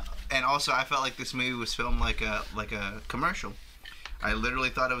 And also, I felt like this movie was filmed like a commercial. I literally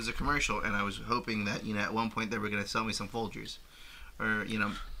thought it was a commercial, and I was hoping that, at one point they were going to sell me some Folgers. Or,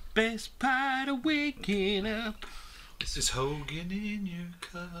 Best part of waking up. This is Hogan in your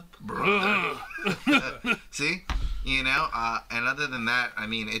cup. See? And other than that, I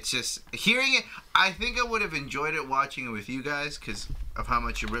mean, it's just, hearing it, I think I would have enjoyed it watching it with you guys because of how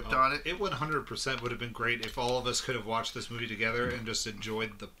much you ripped on it. It 100% would have been great if all of us could have watched this movie together and just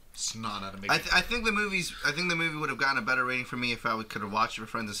enjoyed the snot out of making it. I think the movie would have gotten a better rating for me if I could have watched it with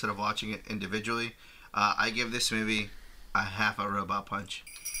friends instead of watching it individually. I give this movie a half a robot punch.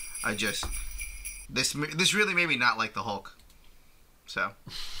 This really made me not like the Hulk. So,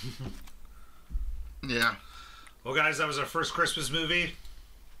 yeah. Well, guys, that was our first Christmas movie.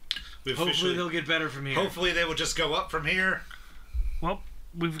 Hopefully they'll get better from here. Hopefully they will just go up from here. Well,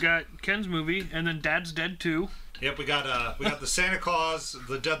 we've got Ken's movie, and then Dad's Dead 2. Yep, we got the Santa Claus,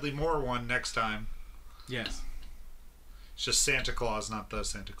 the Dudley Moore one next time. Yes. It's just Santa Claus, not the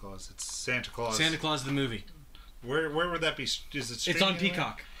Santa Claus. It's Santa Claus. Santa Claus the movie. Where would that be? Is it It's streaming on anywhere?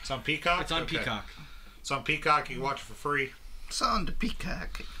 Peacock. It's on Peacock? It's on Okay. Peacock. It's on Peacock. You can watch it for free. It's on the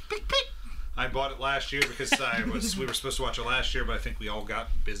peacock. Peek, peek. I bought it last year because we were supposed to watch it last year, but I think we all got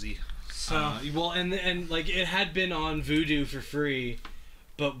busy. So Well, and like it had been on Vudu for free,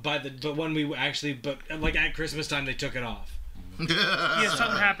 but when we actually like at Christmas time they took it off. Yeah,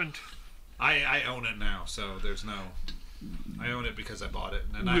 something happened. I own it now, so there's no. I own it because I bought it,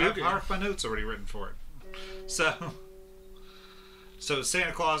 and I have half my notes already written for it. So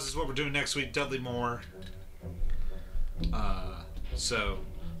Santa Claus is what we're doing next week. Dudley Moore. So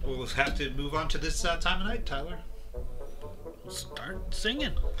we'll have to move on to this time of night, Tyler. Start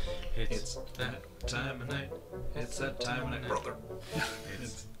singing. It's that time of night. It's that time of night, brother.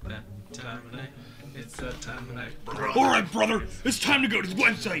 It's that time of night. It's that time of night, brother. All right, brother. It's time to go to the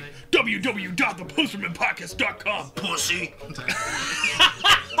website www.thepostermanpodcast.com. Pussy.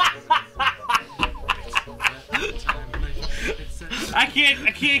 I can't.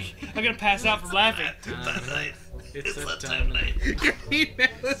 I'm gonna pass out from laughing. It's that time of night. Your email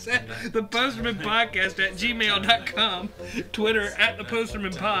is at thepostermanpodcast@gmail.com, Twitter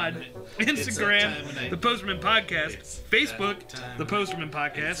 @thepostermanpod, Instagram The Posterman Podcast, Facebook The Posterman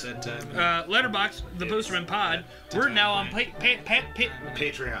Podcast, Letterboxd The Posterman Pod. We're now on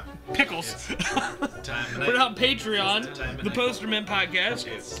Patreon. Pickles. We're on Patreon, The Posterman Podcast.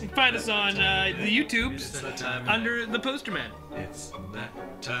 You can find us on the YouTubes under The Posterman. It's that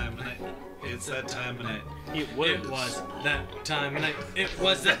time of night. It's that time of night. It was that time of night. It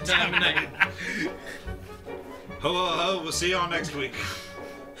was that time of night. Ho, ho, ho. We'll see y'all next week.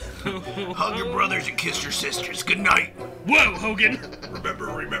 Hug your brothers and kiss your sisters. Good night. Whoa, Hogan.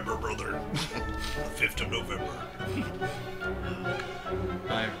 Remember, brother. The 5th of November.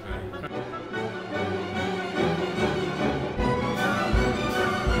 Bye, everybody.